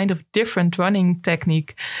whole kind of different running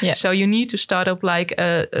technique. Yeah. So you need to start up like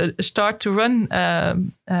a start to run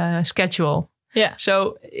schedule. Yeah.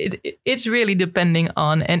 So it's really depending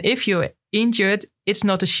on, and if you're injured, it's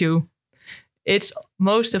not a shoe. It's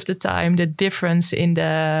most of the time the difference in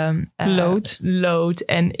the load.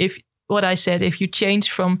 And what I said, if you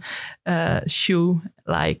change from a shoe,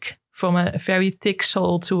 like from a very thick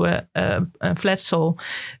sole to a flat sole,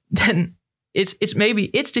 then it's maybe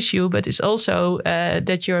it's the shoe, but it's also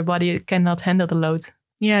that your body cannot handle the load.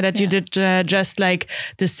 Yeah, that you did just like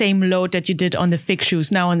the same load that you did on the thick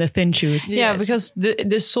shoes, now on the thin shoes. Yeah, because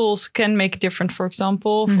the soles can make it different, for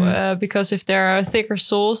example, because if there are thicker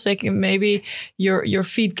soles, they can maybe your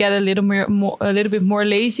feet get a little bit more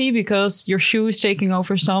lazy because your shoe is taking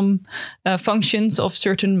over some functions of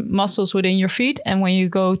certain muscles within your feet. And when you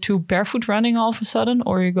go to barefoot running all of a sudden,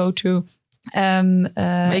 or you go to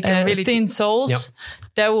really thin soles,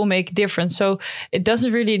 that will make a difference. So it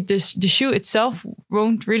doesn't really, the shoe itself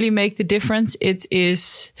won't really make the difference. It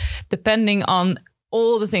is depending on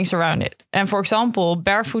all the things around it. And for example,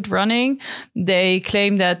 barefoot running, they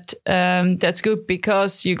claim that that's good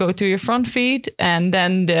because you go to your front feet and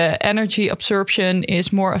then the energy absorption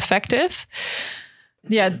is more effective.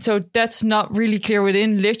 Yeah, so that's not really clear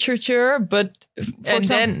within literature, but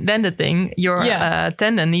then the thing, your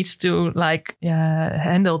tendon needs to like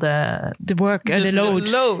handle the work, the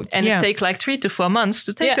load, and it takes like 3 to 4 months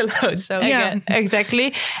to take the load. So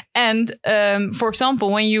exactly. And for example,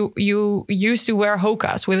 when you used to wear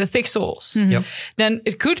Hoka's with the thick soles, then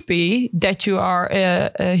it could be that you are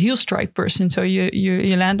a heel strike person, so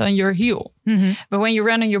you land on your heel. Mm-hmm. But when you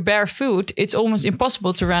run on your bare foot, it's almost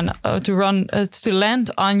impossible to land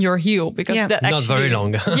on your heel because that actually, not very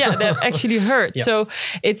long. that actually hurts. Yeah. So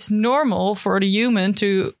it's normal for the human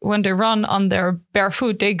to, when they run on their bare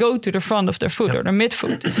foot, they go to the front of their foot or their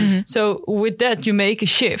midfoot. Mm-hmm. So with that, you make a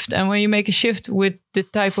shift. And when you make a shift with the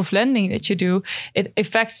type of landing that you do, it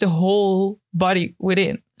affects the whole body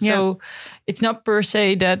within. So it's not per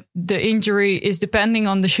se that the injury is depending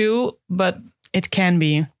on the shoe, but it can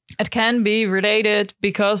be. It can be related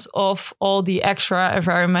because of all the extra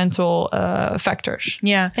environmental factors.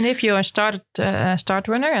 Yeah. And if you're a start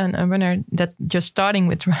runner and a runner that's just starting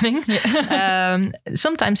with running,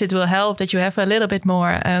 sometimes it will help that you have a little bit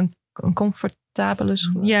more comfortable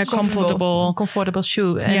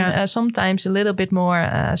shoe. And sometimes a little bit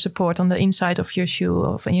more support on the inside of your shoe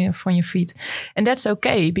or from your feet. And that's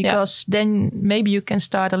okay because then maybe you can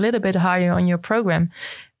start a little bit higher on your program.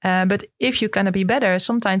 But if you're going to be better,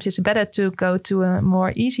 sometimes it's better to go to a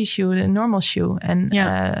more easy shoe, a normal shoe, and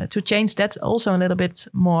to change that also a little bit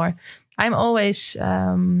more. I'm always,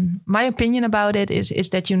 my opinion about it is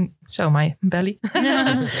that my belly.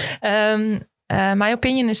 My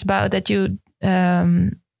opinion is about that you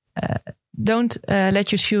don't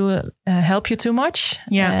let your shoe help you too much.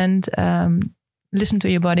 Yeah. And listen to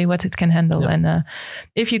your body, what it can handle. Yeah. And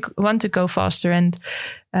if you want to go faster, and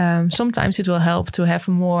sometimes it will help to have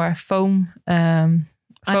more foam in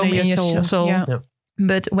your sole. Yeah. Yeah.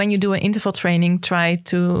 But when you do an interval training, try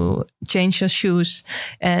to change your shoes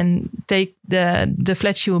and take the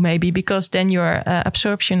flat shoe maybe, because then your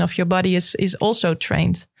absorption of your body is also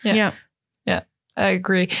trained. Yeah. I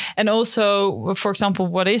agree. And also, for example,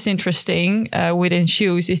 what is interesting within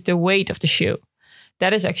shoes is the weight of the shoe.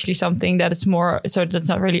 That is actually something that it's more, so that's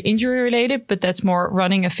not really injury related, but that's more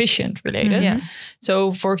running efficient related. Mm-hmm. Yeah.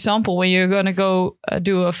 So for example, when you're going to go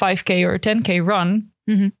do a 5K or a 10K run,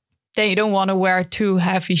 then you don't want to wear too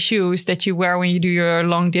heavy shoes that you wear when you do your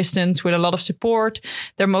long distance with a lot of support.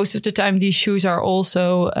 There, most of the time, these shoes are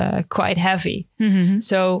also quite heavy.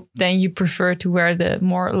 So then you prefer to wear the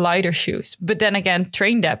more lighter shoes. But then again,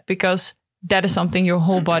 train that, because that is something your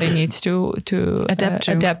whole body needs to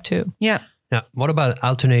adapt to. Yeah. Yeah. What about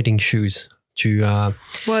alternating shoes? Well,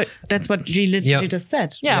 that's what G literally just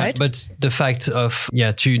said. Yeah. Right? But the fact of,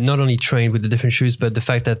 to not only train with the different shoes, but the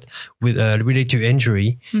fact that with related to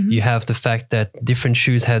injury, you have the fact that different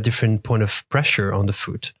shoes have different point of pressure on the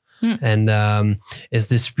foot. And is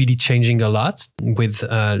this really changing a lot with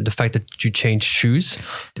the fact that you change shoes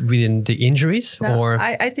within the injuries? Or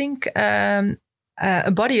I think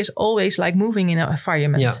a body is always like moving in an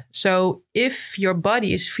environment. Yeah. So if your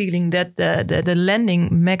body is feeling that the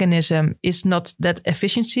landing mechanism is not that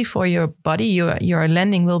efficiency for your body, your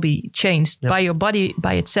landing will be changed by your body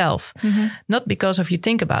by itself. Not because of you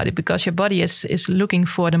think about it, because your body is looking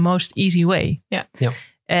for the most easy way. Yeah.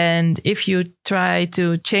 And if you try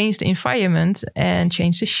to change the environment and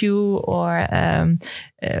change the shoe or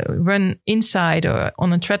run inside or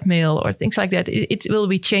on a treadmill or things like that, it will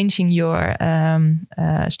be changing your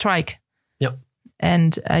strike. Yeah.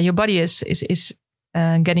 And your body is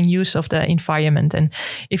getting use of the environment. And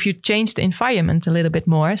if you change the environment a little bit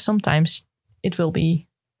more, sometimes it will be...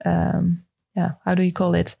 how do you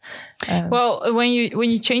call it? Well, when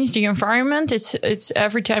you change the environment, it's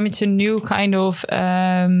every time it's a new kind of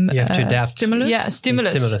you have to adapt. stimulus. Yeah,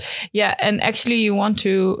 stimulus. Yeah, and actually you want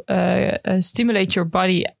to stimulate your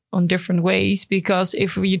body on different ways, because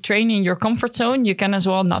if you train in your comfort zone, you can as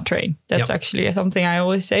well not train. That's actually something I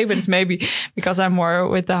always say, but it's maybe because I'm more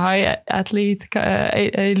with the high elite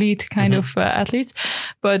kind of athletes.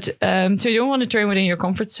 But so you don't want to train within your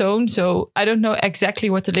comfort zone. So I don't know exactly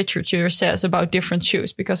what the literature says about different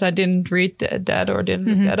shoes, because I didn't read that or didn't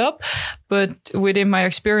look that up. But within my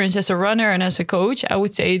experience as a runner and as a coach, I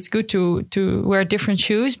would say it's good to wear different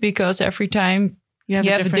shoes, because every time you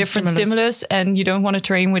have a different stimulus, and you don't want to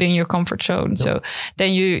train within your comfort zone. So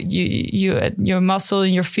then your muscle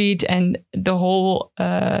and your feet and the whole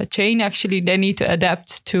chain, actually, they need to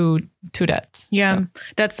adapt to that. Yeah, so.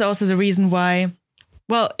 That's also the reason why.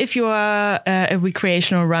 Well, if you are a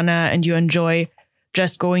recreational runner and you enjoy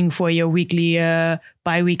just going for your weekly,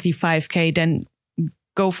 bi-weekly 5K, then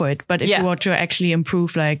go for it. But if you want to actually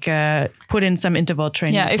improve, like put in some interval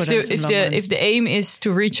training. Yeah, if the aim is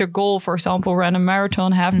to reach a goal, for example, run a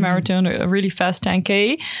marathon, half marathon, a really fast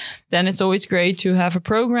 10K, then it's always great to have a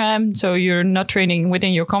program. So you're not training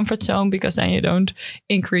within your comfort zone, because then you don't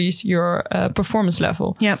increase your performance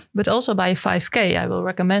level. Yeah, but also by 5K, I will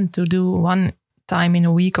recommend to do one time in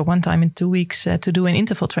a week or one time in 2 weeks to do an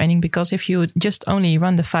interval training, because if you just only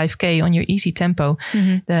run the 5K on your easy tempo,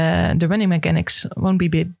 the running mechanics won't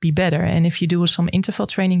be better. And if you do some interval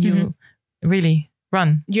training, you really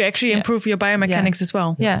run. You actually improve your biomechanics as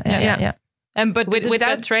well. Yeah. And but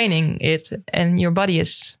without training it, and your body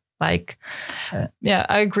is like...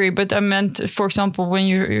 I agree. But I meant, for example, when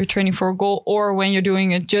you're training for a goal, or when you're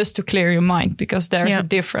doing it just to clear your mind, because there's a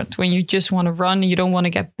difference. When you just want to run, you don't want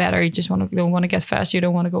to get better. You just don't want to get fast. You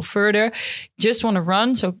don't want to go further. Just want to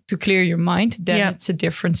run. So to clear your mind, then it's a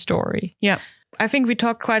different story. Yeah. I think we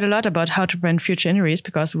talked quite a lot about how to prevent future injuries,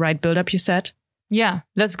 because right build-up, you said. Yeah,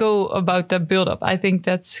 let's go about the build-up. I think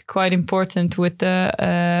that's quite important with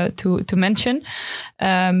the to mention,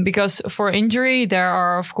 because for injury there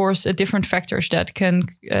are of course different factors that can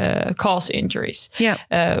cause injuries. Yeah,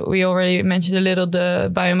 we already mentioned a little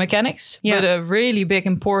the biomechanics, but a really big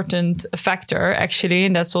important factor actually,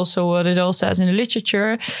 and that's also what it all says in the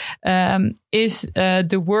literature, is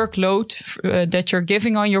the workload that you're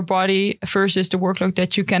giving on your body versus the workload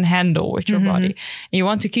that you can handle with your body. And you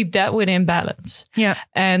want to keep that within balance. Yeah.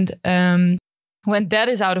 And when that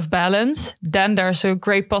is out of balance, then there's a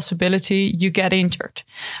great possibility you get injured.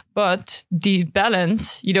 But the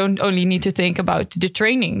balance, you don't only need to think about the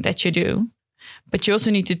training that you do, but you also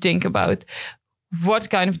need to think about what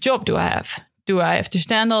kind of job do I have? Do I have to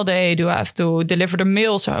stand all day? Do I have to deliver the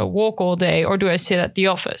mail, so I walk all day? Or do I sit at the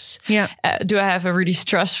office? Yeah. Do I have a really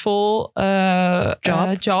stressful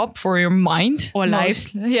job for your mind? Or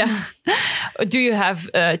life? Yeah. Do you have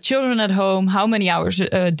children at home? How many hours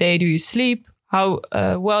a day do you sleep? How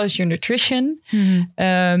well is your nutrition?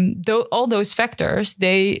 All those factors,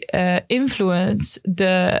 they influence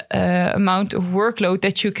the amount of workload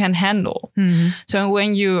that you can handle. So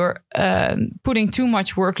when you're putting too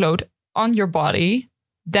much workload on your body,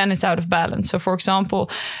 then it's out of balance. So for example,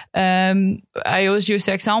 I always use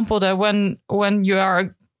the example that when you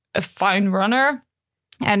are a fine runner,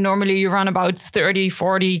 and normally you run about 30,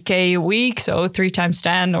 40K a week. So 3 times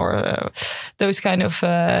 10 or those kind of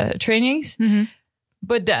trainings.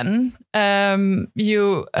 But then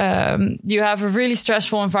you have a really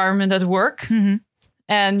stressful environment at work.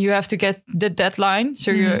 And you have to get the deadline.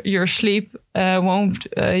 So your sleep won't,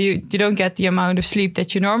 you don't get the amount of sleep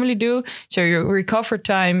that you normally do. So your recover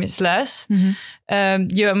time is less.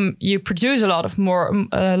 You produce a lot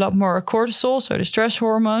more cortisol, so the stress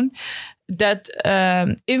hormone, that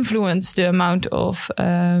influence the amount of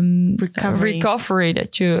recovery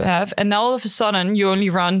that you have. And now all of a sudden you only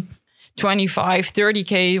run 25,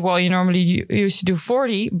 30K while you normally used to do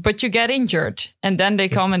 40, but you get injured. And then they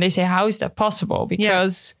come and they say, how is that possible?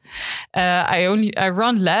 Because I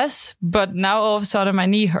run less, but now all of a sudden my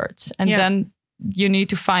knee hurts. And then you need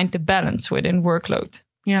to find the balance within workload.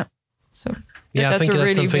 Yeah. So I think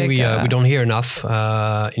that's something we don't hear enough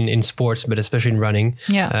in sports, but especially in running,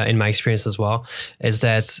 in my experience as well, is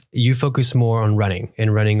that you focus more on running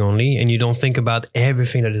and running only, and you don't think about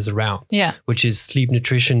everything that is around, which is sleep,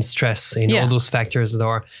 nutrition, stress, and all those factors that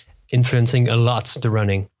are influencing a lot the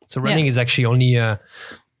running. So running is actually only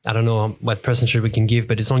I don't know what percentage we can give,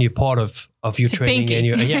 but it's only a part of your training.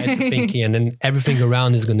 And it's a pinky. And then everything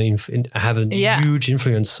around is going to have a huge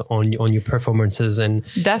influence on your performances. And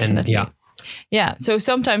definitely. And, yeah. So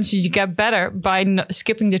sometimes you get better by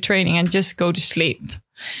skipping the training and just go to sleep.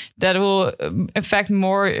 That will affect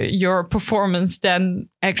more your performance than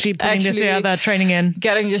actually putting this other training in.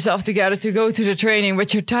 Getting yourself together to go to the training,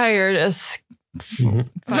 but you're tired as...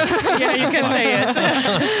 Yeah, you can say it.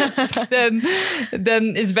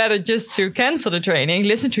 then it's better just to cancel the training,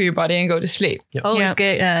 listen to your body, and go to sleep. Always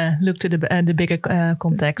look to the bigger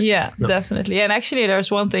context. Definitely. And actually, there's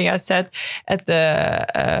one thing I said at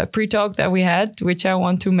the pre-talk that we had, which I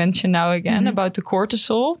want to mention now again, about the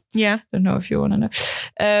cortisol. Yeah, I don't know if you want to know.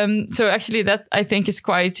 So actually, that I think is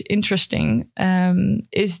quite interesting.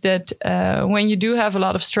 Is that when you do have a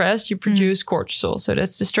lot of stress, you produce cortisol. So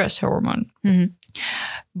that's the stress hormone.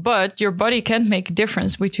 But your body can't make a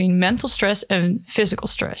difference between mental stress and physical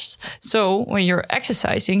stress. So when you're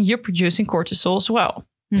exercising, you're producing cortisol as well.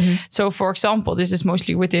 So for example, this is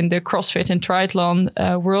mostly within the CrossFit and triathlon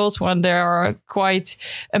world, when there are quite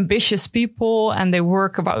ambitious people and they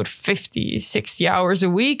work about 50, 60 hours a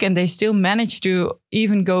week, and they still manage to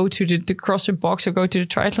even go to the CrossFit box or go to the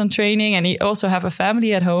triathlon training, and also have a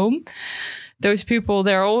family at home. Those people,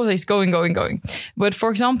 they're always going. But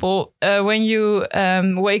for example, when you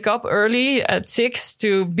wake up early at 6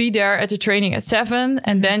 to be there at the training at 7,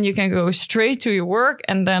 and then you can go straight to your work,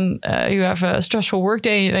 and then you have a stressful work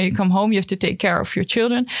day, and then you come home, you have to take care of your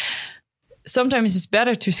children. Sometimes it's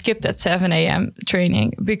better to skip that 7 a.m.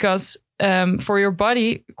 training, because for your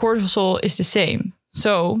body, cortisol is the same.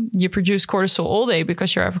 So you produce cortisol all day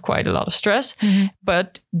because you have quite a lot of stress,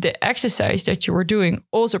 but the exercise that you were doing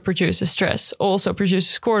also produces stress, also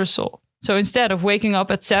produces cortisol. So instead of waking up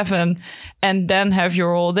at 7 and then have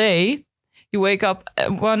your whole day, you wake up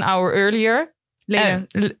 1 hour earlier. Later.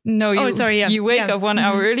 You wake up 1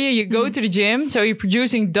 hour earlier, you go to the gym. So you're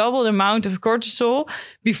producing double the amount of cortisol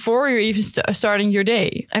before you're even starting your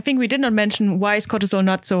day. I think we did not mention why is cortisol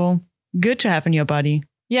not so good to have in your body.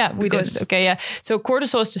 Yeah, we did. Okay, yeah. So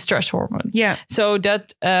cortisol is the stress hormone. Yeah. So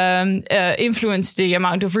that influences the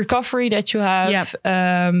amount of recovery that you have,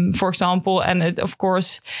 for example. And of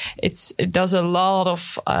course, it does a lot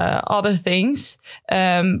of other things.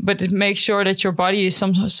 But it makes sure that your body is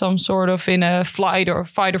some sort of in a fight or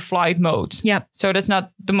flight mode. Yeah. So that's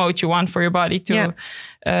not the mode you want for your body to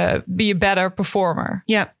be a better performer.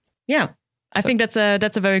 Yeah. Yeah. I think that's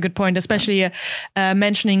a very good point, especially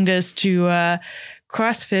mentioning this to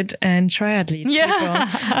CrossFit and triathlete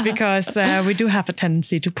people, because we do have a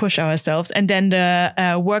tendency to push ourselves, and then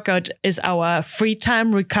the workout is our free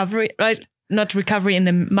time recovery, right? Not recovery in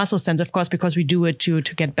the muscle sense, of course, because we do it to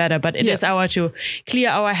get better, but it is our to clear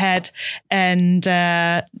our head and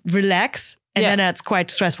relax. And then that's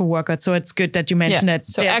quite stressful workout. So it's good that you mentioned it.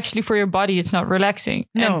 So actually for your body, it's not relaxing.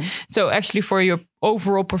 No. And so actually for your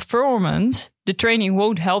overall performance, the training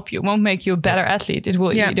won't help you, won't make you a better athlete. It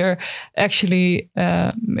will either actually,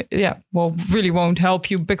 really won't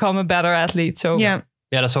help you become a better athlete. So yeah,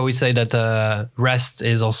 that's why we say that rest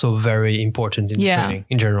is also very important in training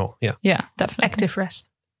in general. Yeah, definitely. Active rest.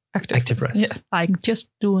 Active rest. Yeah. Like just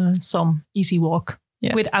do some easy walk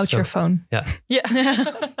without your phone. Yeah.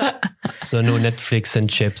 So no Netflix and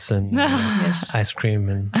chips and ice cream.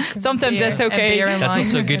 And sometimes that's okay. That's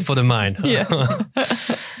also good for the mind.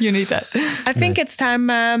 You need that. I think it's time.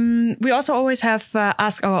 We also always have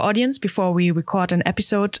ask our audience before we record an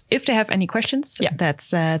episode if they have any questions. Yeah. That's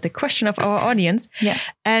the question of our audience. Yeah.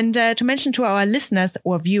 And to mention to our listeners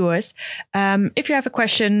or viewers, if you have a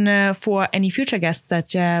question for any future guests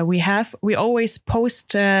that we have, we always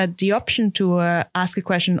post the option to ask a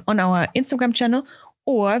question on our Instagram channel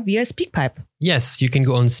or via SpeakPipe. Yes, you can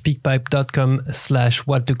go on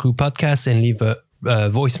speakpipe.com/whatthecrewpodcast and leave a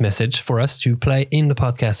voice message for us to play in the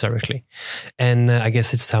podcast directly. And I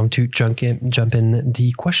guess it's time to jump in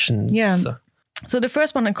the questions. Yeah. So the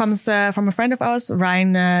first one comes from a friend of ours,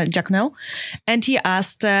 Ryan Jaconel, and he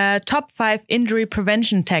asked top 5 injury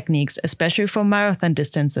prevention techniques, especially for marathon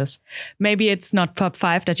distances. Maybe it's not top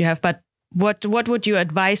 5 that you have, but what would you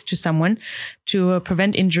advise to someone to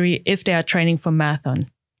prevent injury if they are training for marathon?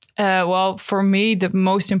 Well, for me, the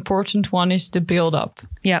most important one is the build up.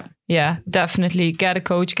 Yeah. Yeah, definitely. Get a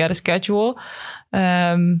coach, get a schedule.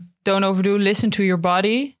 Don't overdo, listen to your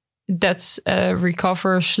body. That's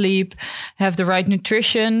recover, sleep, have the right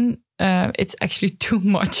nutrition. It's actually too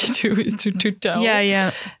much to tell.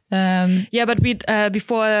 Yeah. But we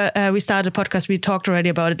before we started the podcast, we talked already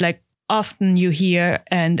about it. Like often you hear,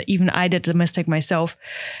 and even I did the mistake myself.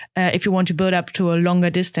 If you want to build up to a longer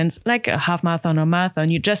distance, like a half marathon or marathon,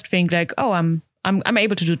 you just think like, oh, I'm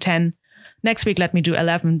able to do 10. Next week, let me do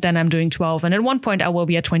 11. Then I'm doing 12. And at one point I will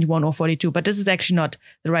be at 21 or 42. But this is actually not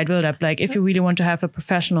the right build up. Like if you really want to have a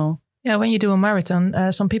professional. Yeah, when you do a marathon,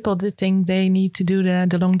 some people think they need to do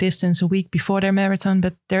the long distance a week before their marathon,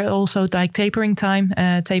 but there are also like tapering time.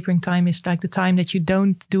 Tapering time is like the time that you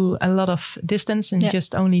don't do a lot of distance and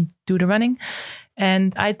just only do the running.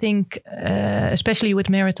 And I think, especially with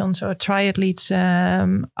marathons or triathletes,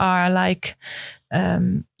 are like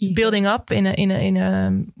building up in a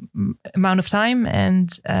amount of time, and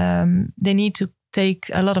they need to take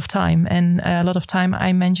a lot of time, and a lot of time.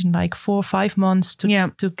 I mentioned like 4 or 5 months to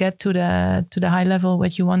get to the high level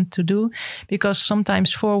what you want to do, because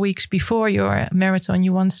sometimes 4 weeks before your marathon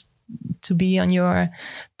you want to be on your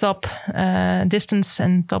top distance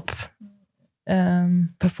and top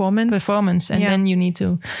performance, and then you need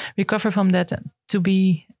to recover from that to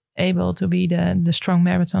be able to be the strong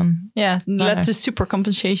marathon. Let the super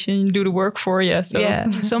compensation do the work for you. So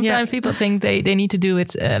sometimes people think they need to do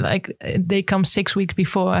it like they come 6 weeks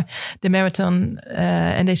before the marathon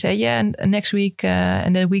and they say and next week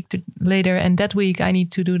and the week later and that week I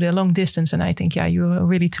need to do the long distance, and I think you're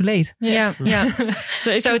really too late.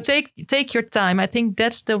 So take your time. I think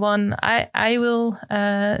that's the one I will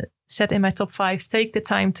set in my top 5. Take the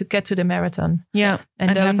time to get to the marathon.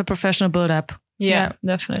 And have a professional build up. Yeah,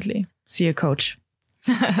 definitely. See a coach.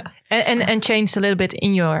 and change a little bit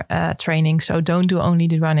in your training. So don't do only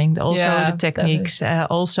the running, also the techniques,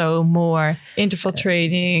 also more interval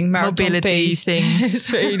training, mobility things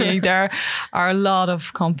training. There are a lot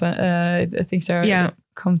of things that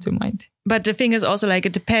come to mind. But the thing is also like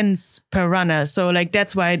it depends per runner. So like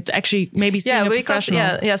that's why actually maybe seeing a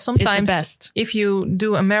professional sometimes is the best. If you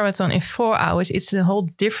do a marathon in 4 hours, it's a whole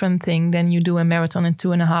different thing than you do a marathon in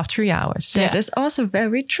 2.5-3 hours. That is also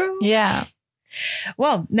very true. Yeah.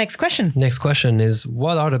 Well, next question. Next question is,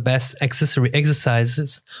 what are the best accessory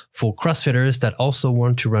exercises for CrossFitters that also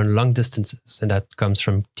want to run long distances? And that comes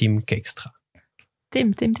from Tim Keekstra.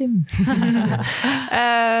 Tim.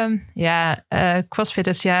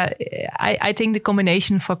 CrossFitters. I think the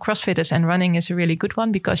combination for CrossFitters and running is a really good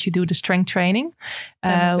one, because you do the strength training.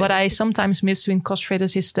 What I sometimes miss in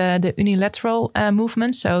CrossFitters is the unilateral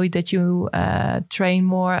movement, so that you train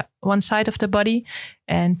more one side of the body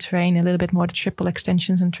and train a little bit more the triple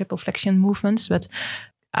extensions and triple flexion movements. But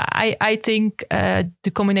I think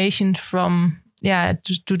the combination from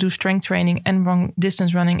to do strength training and long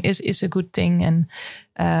distance running is a good thing, and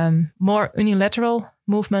more unilateral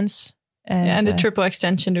movements. And the triple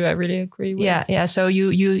extension, do I really agree with? So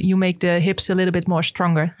you make the hips a little bit more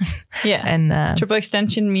stronger. And triple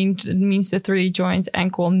extension means the 3 joints: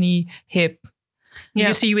 ankle, knee, hip.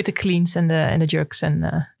 You see with the cleans and the jerks and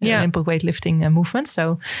Olympic weightlifting movements.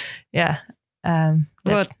 So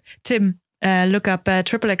Well, Tim, look up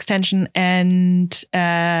triple extension and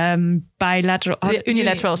bilateral,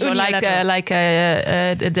 unilateral. So unilateral. like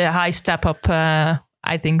the high step up.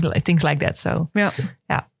 I think things like that. So Yeah.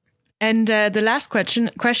 yeah. And the last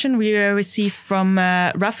question we received from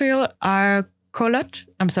Raphael Arcolot.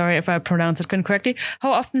 I'm sorry if I pronounced it incorrectly.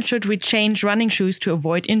 How often should we change running shoes to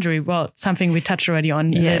avoid injury? Well, something we touched already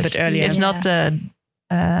on a little bit earlier. It's not the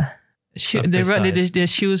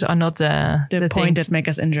shoes are not the point things. that make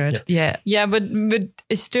us injured. Yeah, but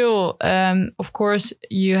it's still, of course,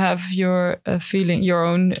 you have your feeling, your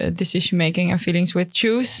own decision making and feelings with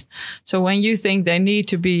shoes. So when you think they need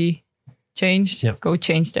to be changed, go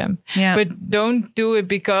change them. Yeah. But don't do it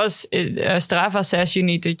because Strava says you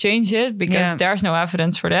need to change it, because there's no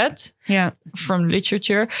evidence for that. Yeah. From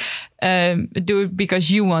literature. Do it because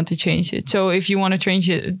you want to change it. So if you want to change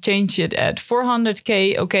it at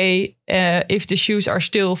 400k, okay. If the shoes are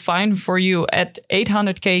still fine for you at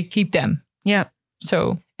 800k, keep them. Yeah.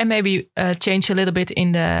 So. And maybe change a little bit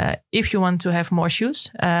if you want to have more shoes,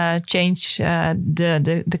 change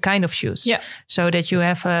the kind of shoes. Yeah. So that you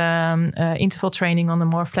have interval training on a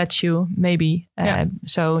more flat shoe, maybe.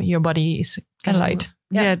 So your body is kind of light.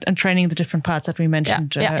 Yeah. And training the different parts that we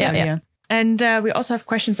mentioned earlier. And we also have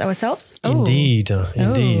questions ourselves. Indeed.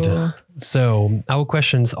 So our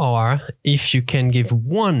questions are: if you can give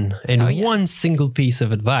one single piece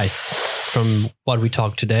of advice from what we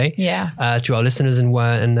talked today to our listeners and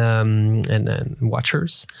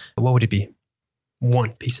watchers, what would it be?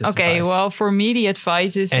 One piece of advice. Okay, well, for me, the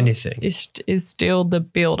advice is anything is still the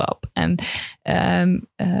build up, and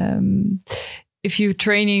if you're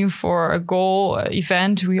training for a goal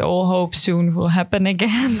event, we all hope soon will happen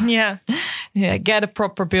again. Yeah. Get a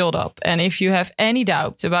proper build up, and if you have any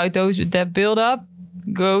doubts about that build up,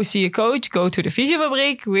 go see a coach, go to the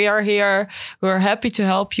Fysiofabriek. We are here. We're happy to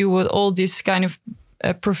help you with all this kind of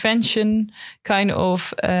prevention kind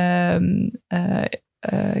of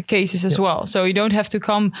cases as well. So you don't have to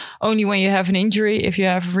come only when you have an injury. If you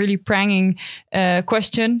have a really pranging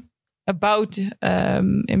question about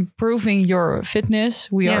improving your fitness,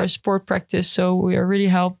 we are a sport practice. So we are really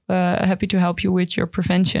happy to help you with your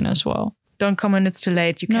prevention as well. Don't come when it's too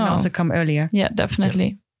late. You can also come earlier. Yeah,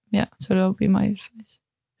 definitely. Yeah, so that would be my advice.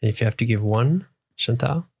 And if you have to give one,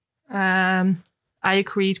 Chantal? I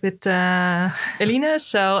agreed with Eline,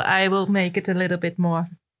 so I will make it a little bit more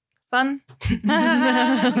fun.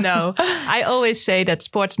 No, I always say that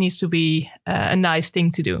sports needs to be a nice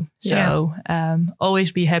thing to do. So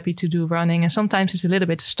always be happy to do running. And sometimes it's a little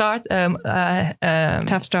bit tough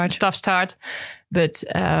start, but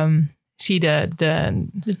see the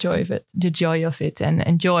joy of it, and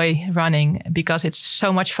enjoy running because it's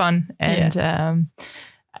so much fun. And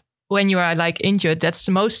when you are like injured, that's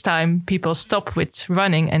the most time people stop with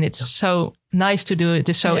running, and it's so nice to do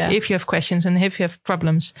it. So if you have questions and if you have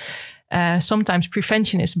problems, sometimes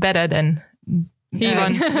prevention is better than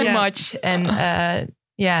run too much and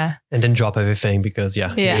and then drop everything because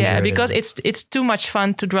because it's too much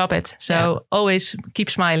fun to drop it. So always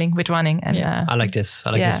keep smiling with running. And I like this.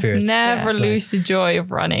 I like the spirit. Never lose the joy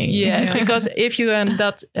of running. Because if you are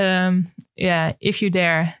not if you're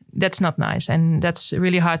there, that's not nice, and that's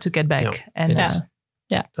really hard to get back. No, and that's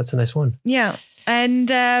a nice one. Yeah.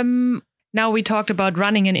 And now we talked about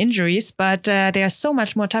running and injuries, but there are so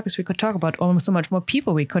much more topics we could talk about, almost so much more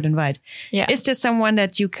people we could invite. Yeah. Is there someone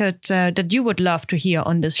that you could that you would love to hear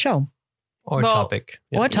on this show? Or topic.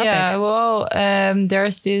 Or topic. Yeah, well,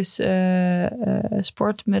 there's this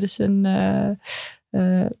sport medicine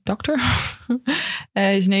doctor.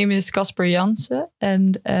 His name is Casper Janssen,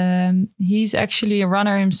 and he's actually a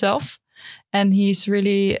runner himself. And he's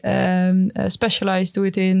really specialized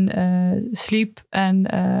within sleep and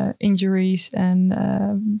injuries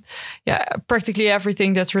and practically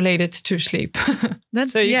everything that's related to sleep.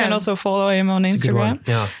 So you can also follow him on Instagram.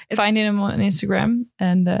 Find him on Instagram.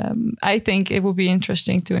 And I think it would be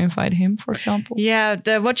interesting to invite him, for example. Yeah,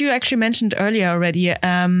 what you actually mentioned earlier already.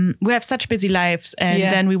 We have such busy lives,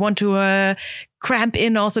 and then we want to cramp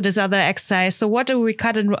in also this other exercise. So what do we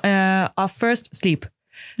cut in off first? Sleep.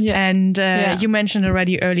 Yeah. And you mentioned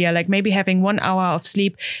already earlier, like maybe having 1 hour of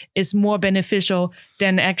sleep is more beneficial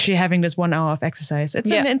than actually having this 1 hour of exercise. It's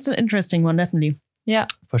an interesting one, definitely. Yeah,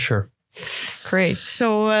 for sure. Great.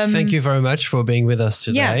 So thank you very much for being with us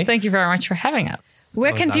today. Yeah, thank you very much for having us.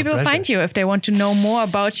 Where can people find you if they want to know more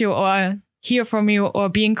about you or hear from you or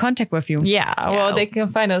be in contact with you? Yeah, well, they can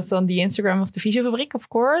find us on the Instagram of the Fysiofabriek, of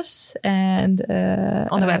course, and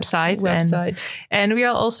on the website. And we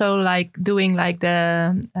are also like doing like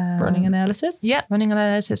the running analysis. Yeah, running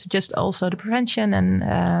analysis, just also the prevention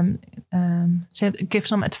and give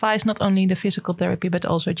some advice, not only the physical therapy, but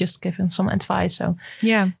also just giving some advice. So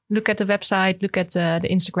look at the website, look at the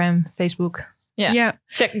Instagram, Facebook. Yeah.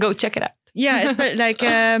 Go check it out. Yeah, it's like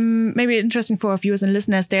maybe interesting for our viewers and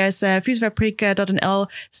listeners. There's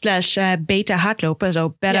fysiofabriek.nl/beta hardlopen,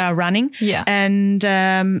 so better running. Yeah. And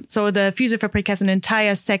so the Fysiofabriek has an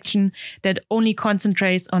entire section that only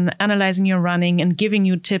concentrates on analyzing your running and giving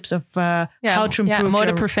you tips of how to improve more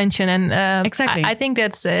the prevention. And exactly. I think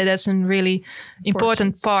that's a really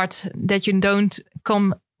important part, that you don't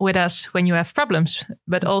come with us when you have problems,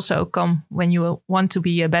 but also come when you want to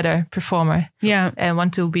be a better performer. Yeah. And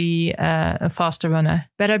want to be a faster runner.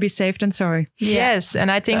 Better be safe than sorry. Yes. And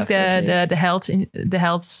I think the health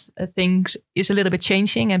things is a little bit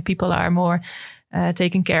changing, and people are more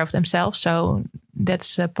taking care of themselves. So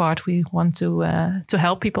that's a part we want to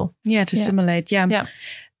help people. Yeah, to stimulate. Yeah.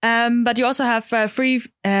 But you also have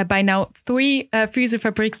by now 3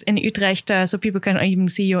 Fysiofabrieks in Utrecht, so people can even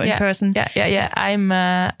see you in person. Yeah. I'm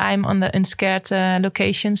on the Unscared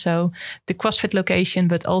location, so the CrossFit location,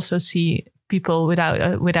 but also see people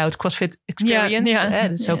without CrossFit experience.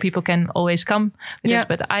 So people can always come with us,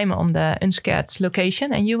 but I'm on the Unscared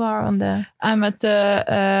location, and you are on the... I'm at the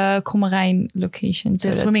Kromme Rijn location.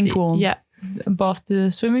 The swimming pool. Yeah. Above the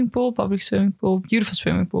swimming pool, public swimming pool, beautiful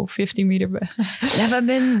swimming pool, 50 meter. Never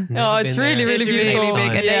been. Oh, it's really, really beautiful. Really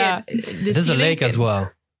big. Yeah. There's a lake as well.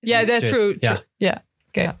 Yeah, that's true. Yeah.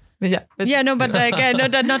 Okay. But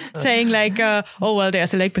like, not saying like,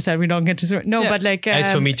 there's a lake beside, we don't get to swim. No, but like...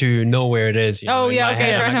 it's for me to know where it is.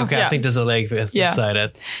 I think there's a lake beside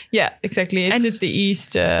it. Yeah, exactly. It's at the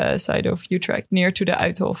east side of Utrecht, near to the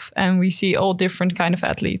Uithof. And we see all different kind of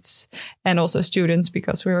athletes and also students,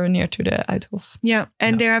 because we're near to the Uithof. Yeah,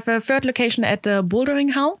 and they have a third location at the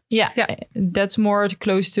Bouldering Hall. Yeah, that's more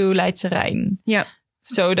close to Leidse Rijn. Yeah.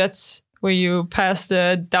 So that's... where you pass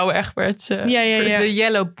the Douwe Egberts. The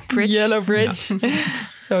yellow bridge.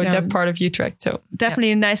 So that part of Utrecht. So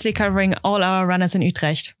definitely nicely covering all our runners in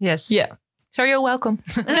Utrecht. Yes. Yeah. So you're welcome.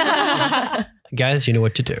 Guys, you know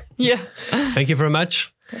what to do. Yeah. Thank you very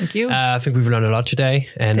much. Thank you. I think we've learned a lot today,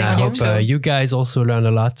 and I hope you guys also learn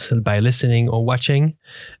a lot by listening or watching.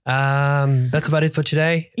 That's about it for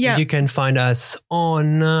today. Yeah. You can find us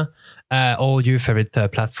on all your favorite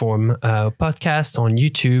platform podcasts, on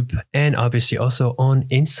YouTube, and obviously also on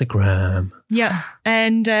Instagram. Yeah,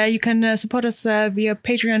 and you can support us via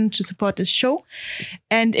Patreon to support this show.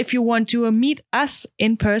 And if you want to meet us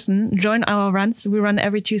in person, join our runs. We run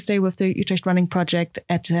every Tuesday with the Utrecht Running Project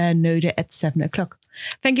at Neude at 7:00.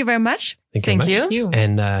 Thank you very much. Thank you.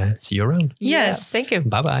 And see you around. Yes. Thank you.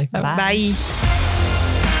 Bye-bye. Bye.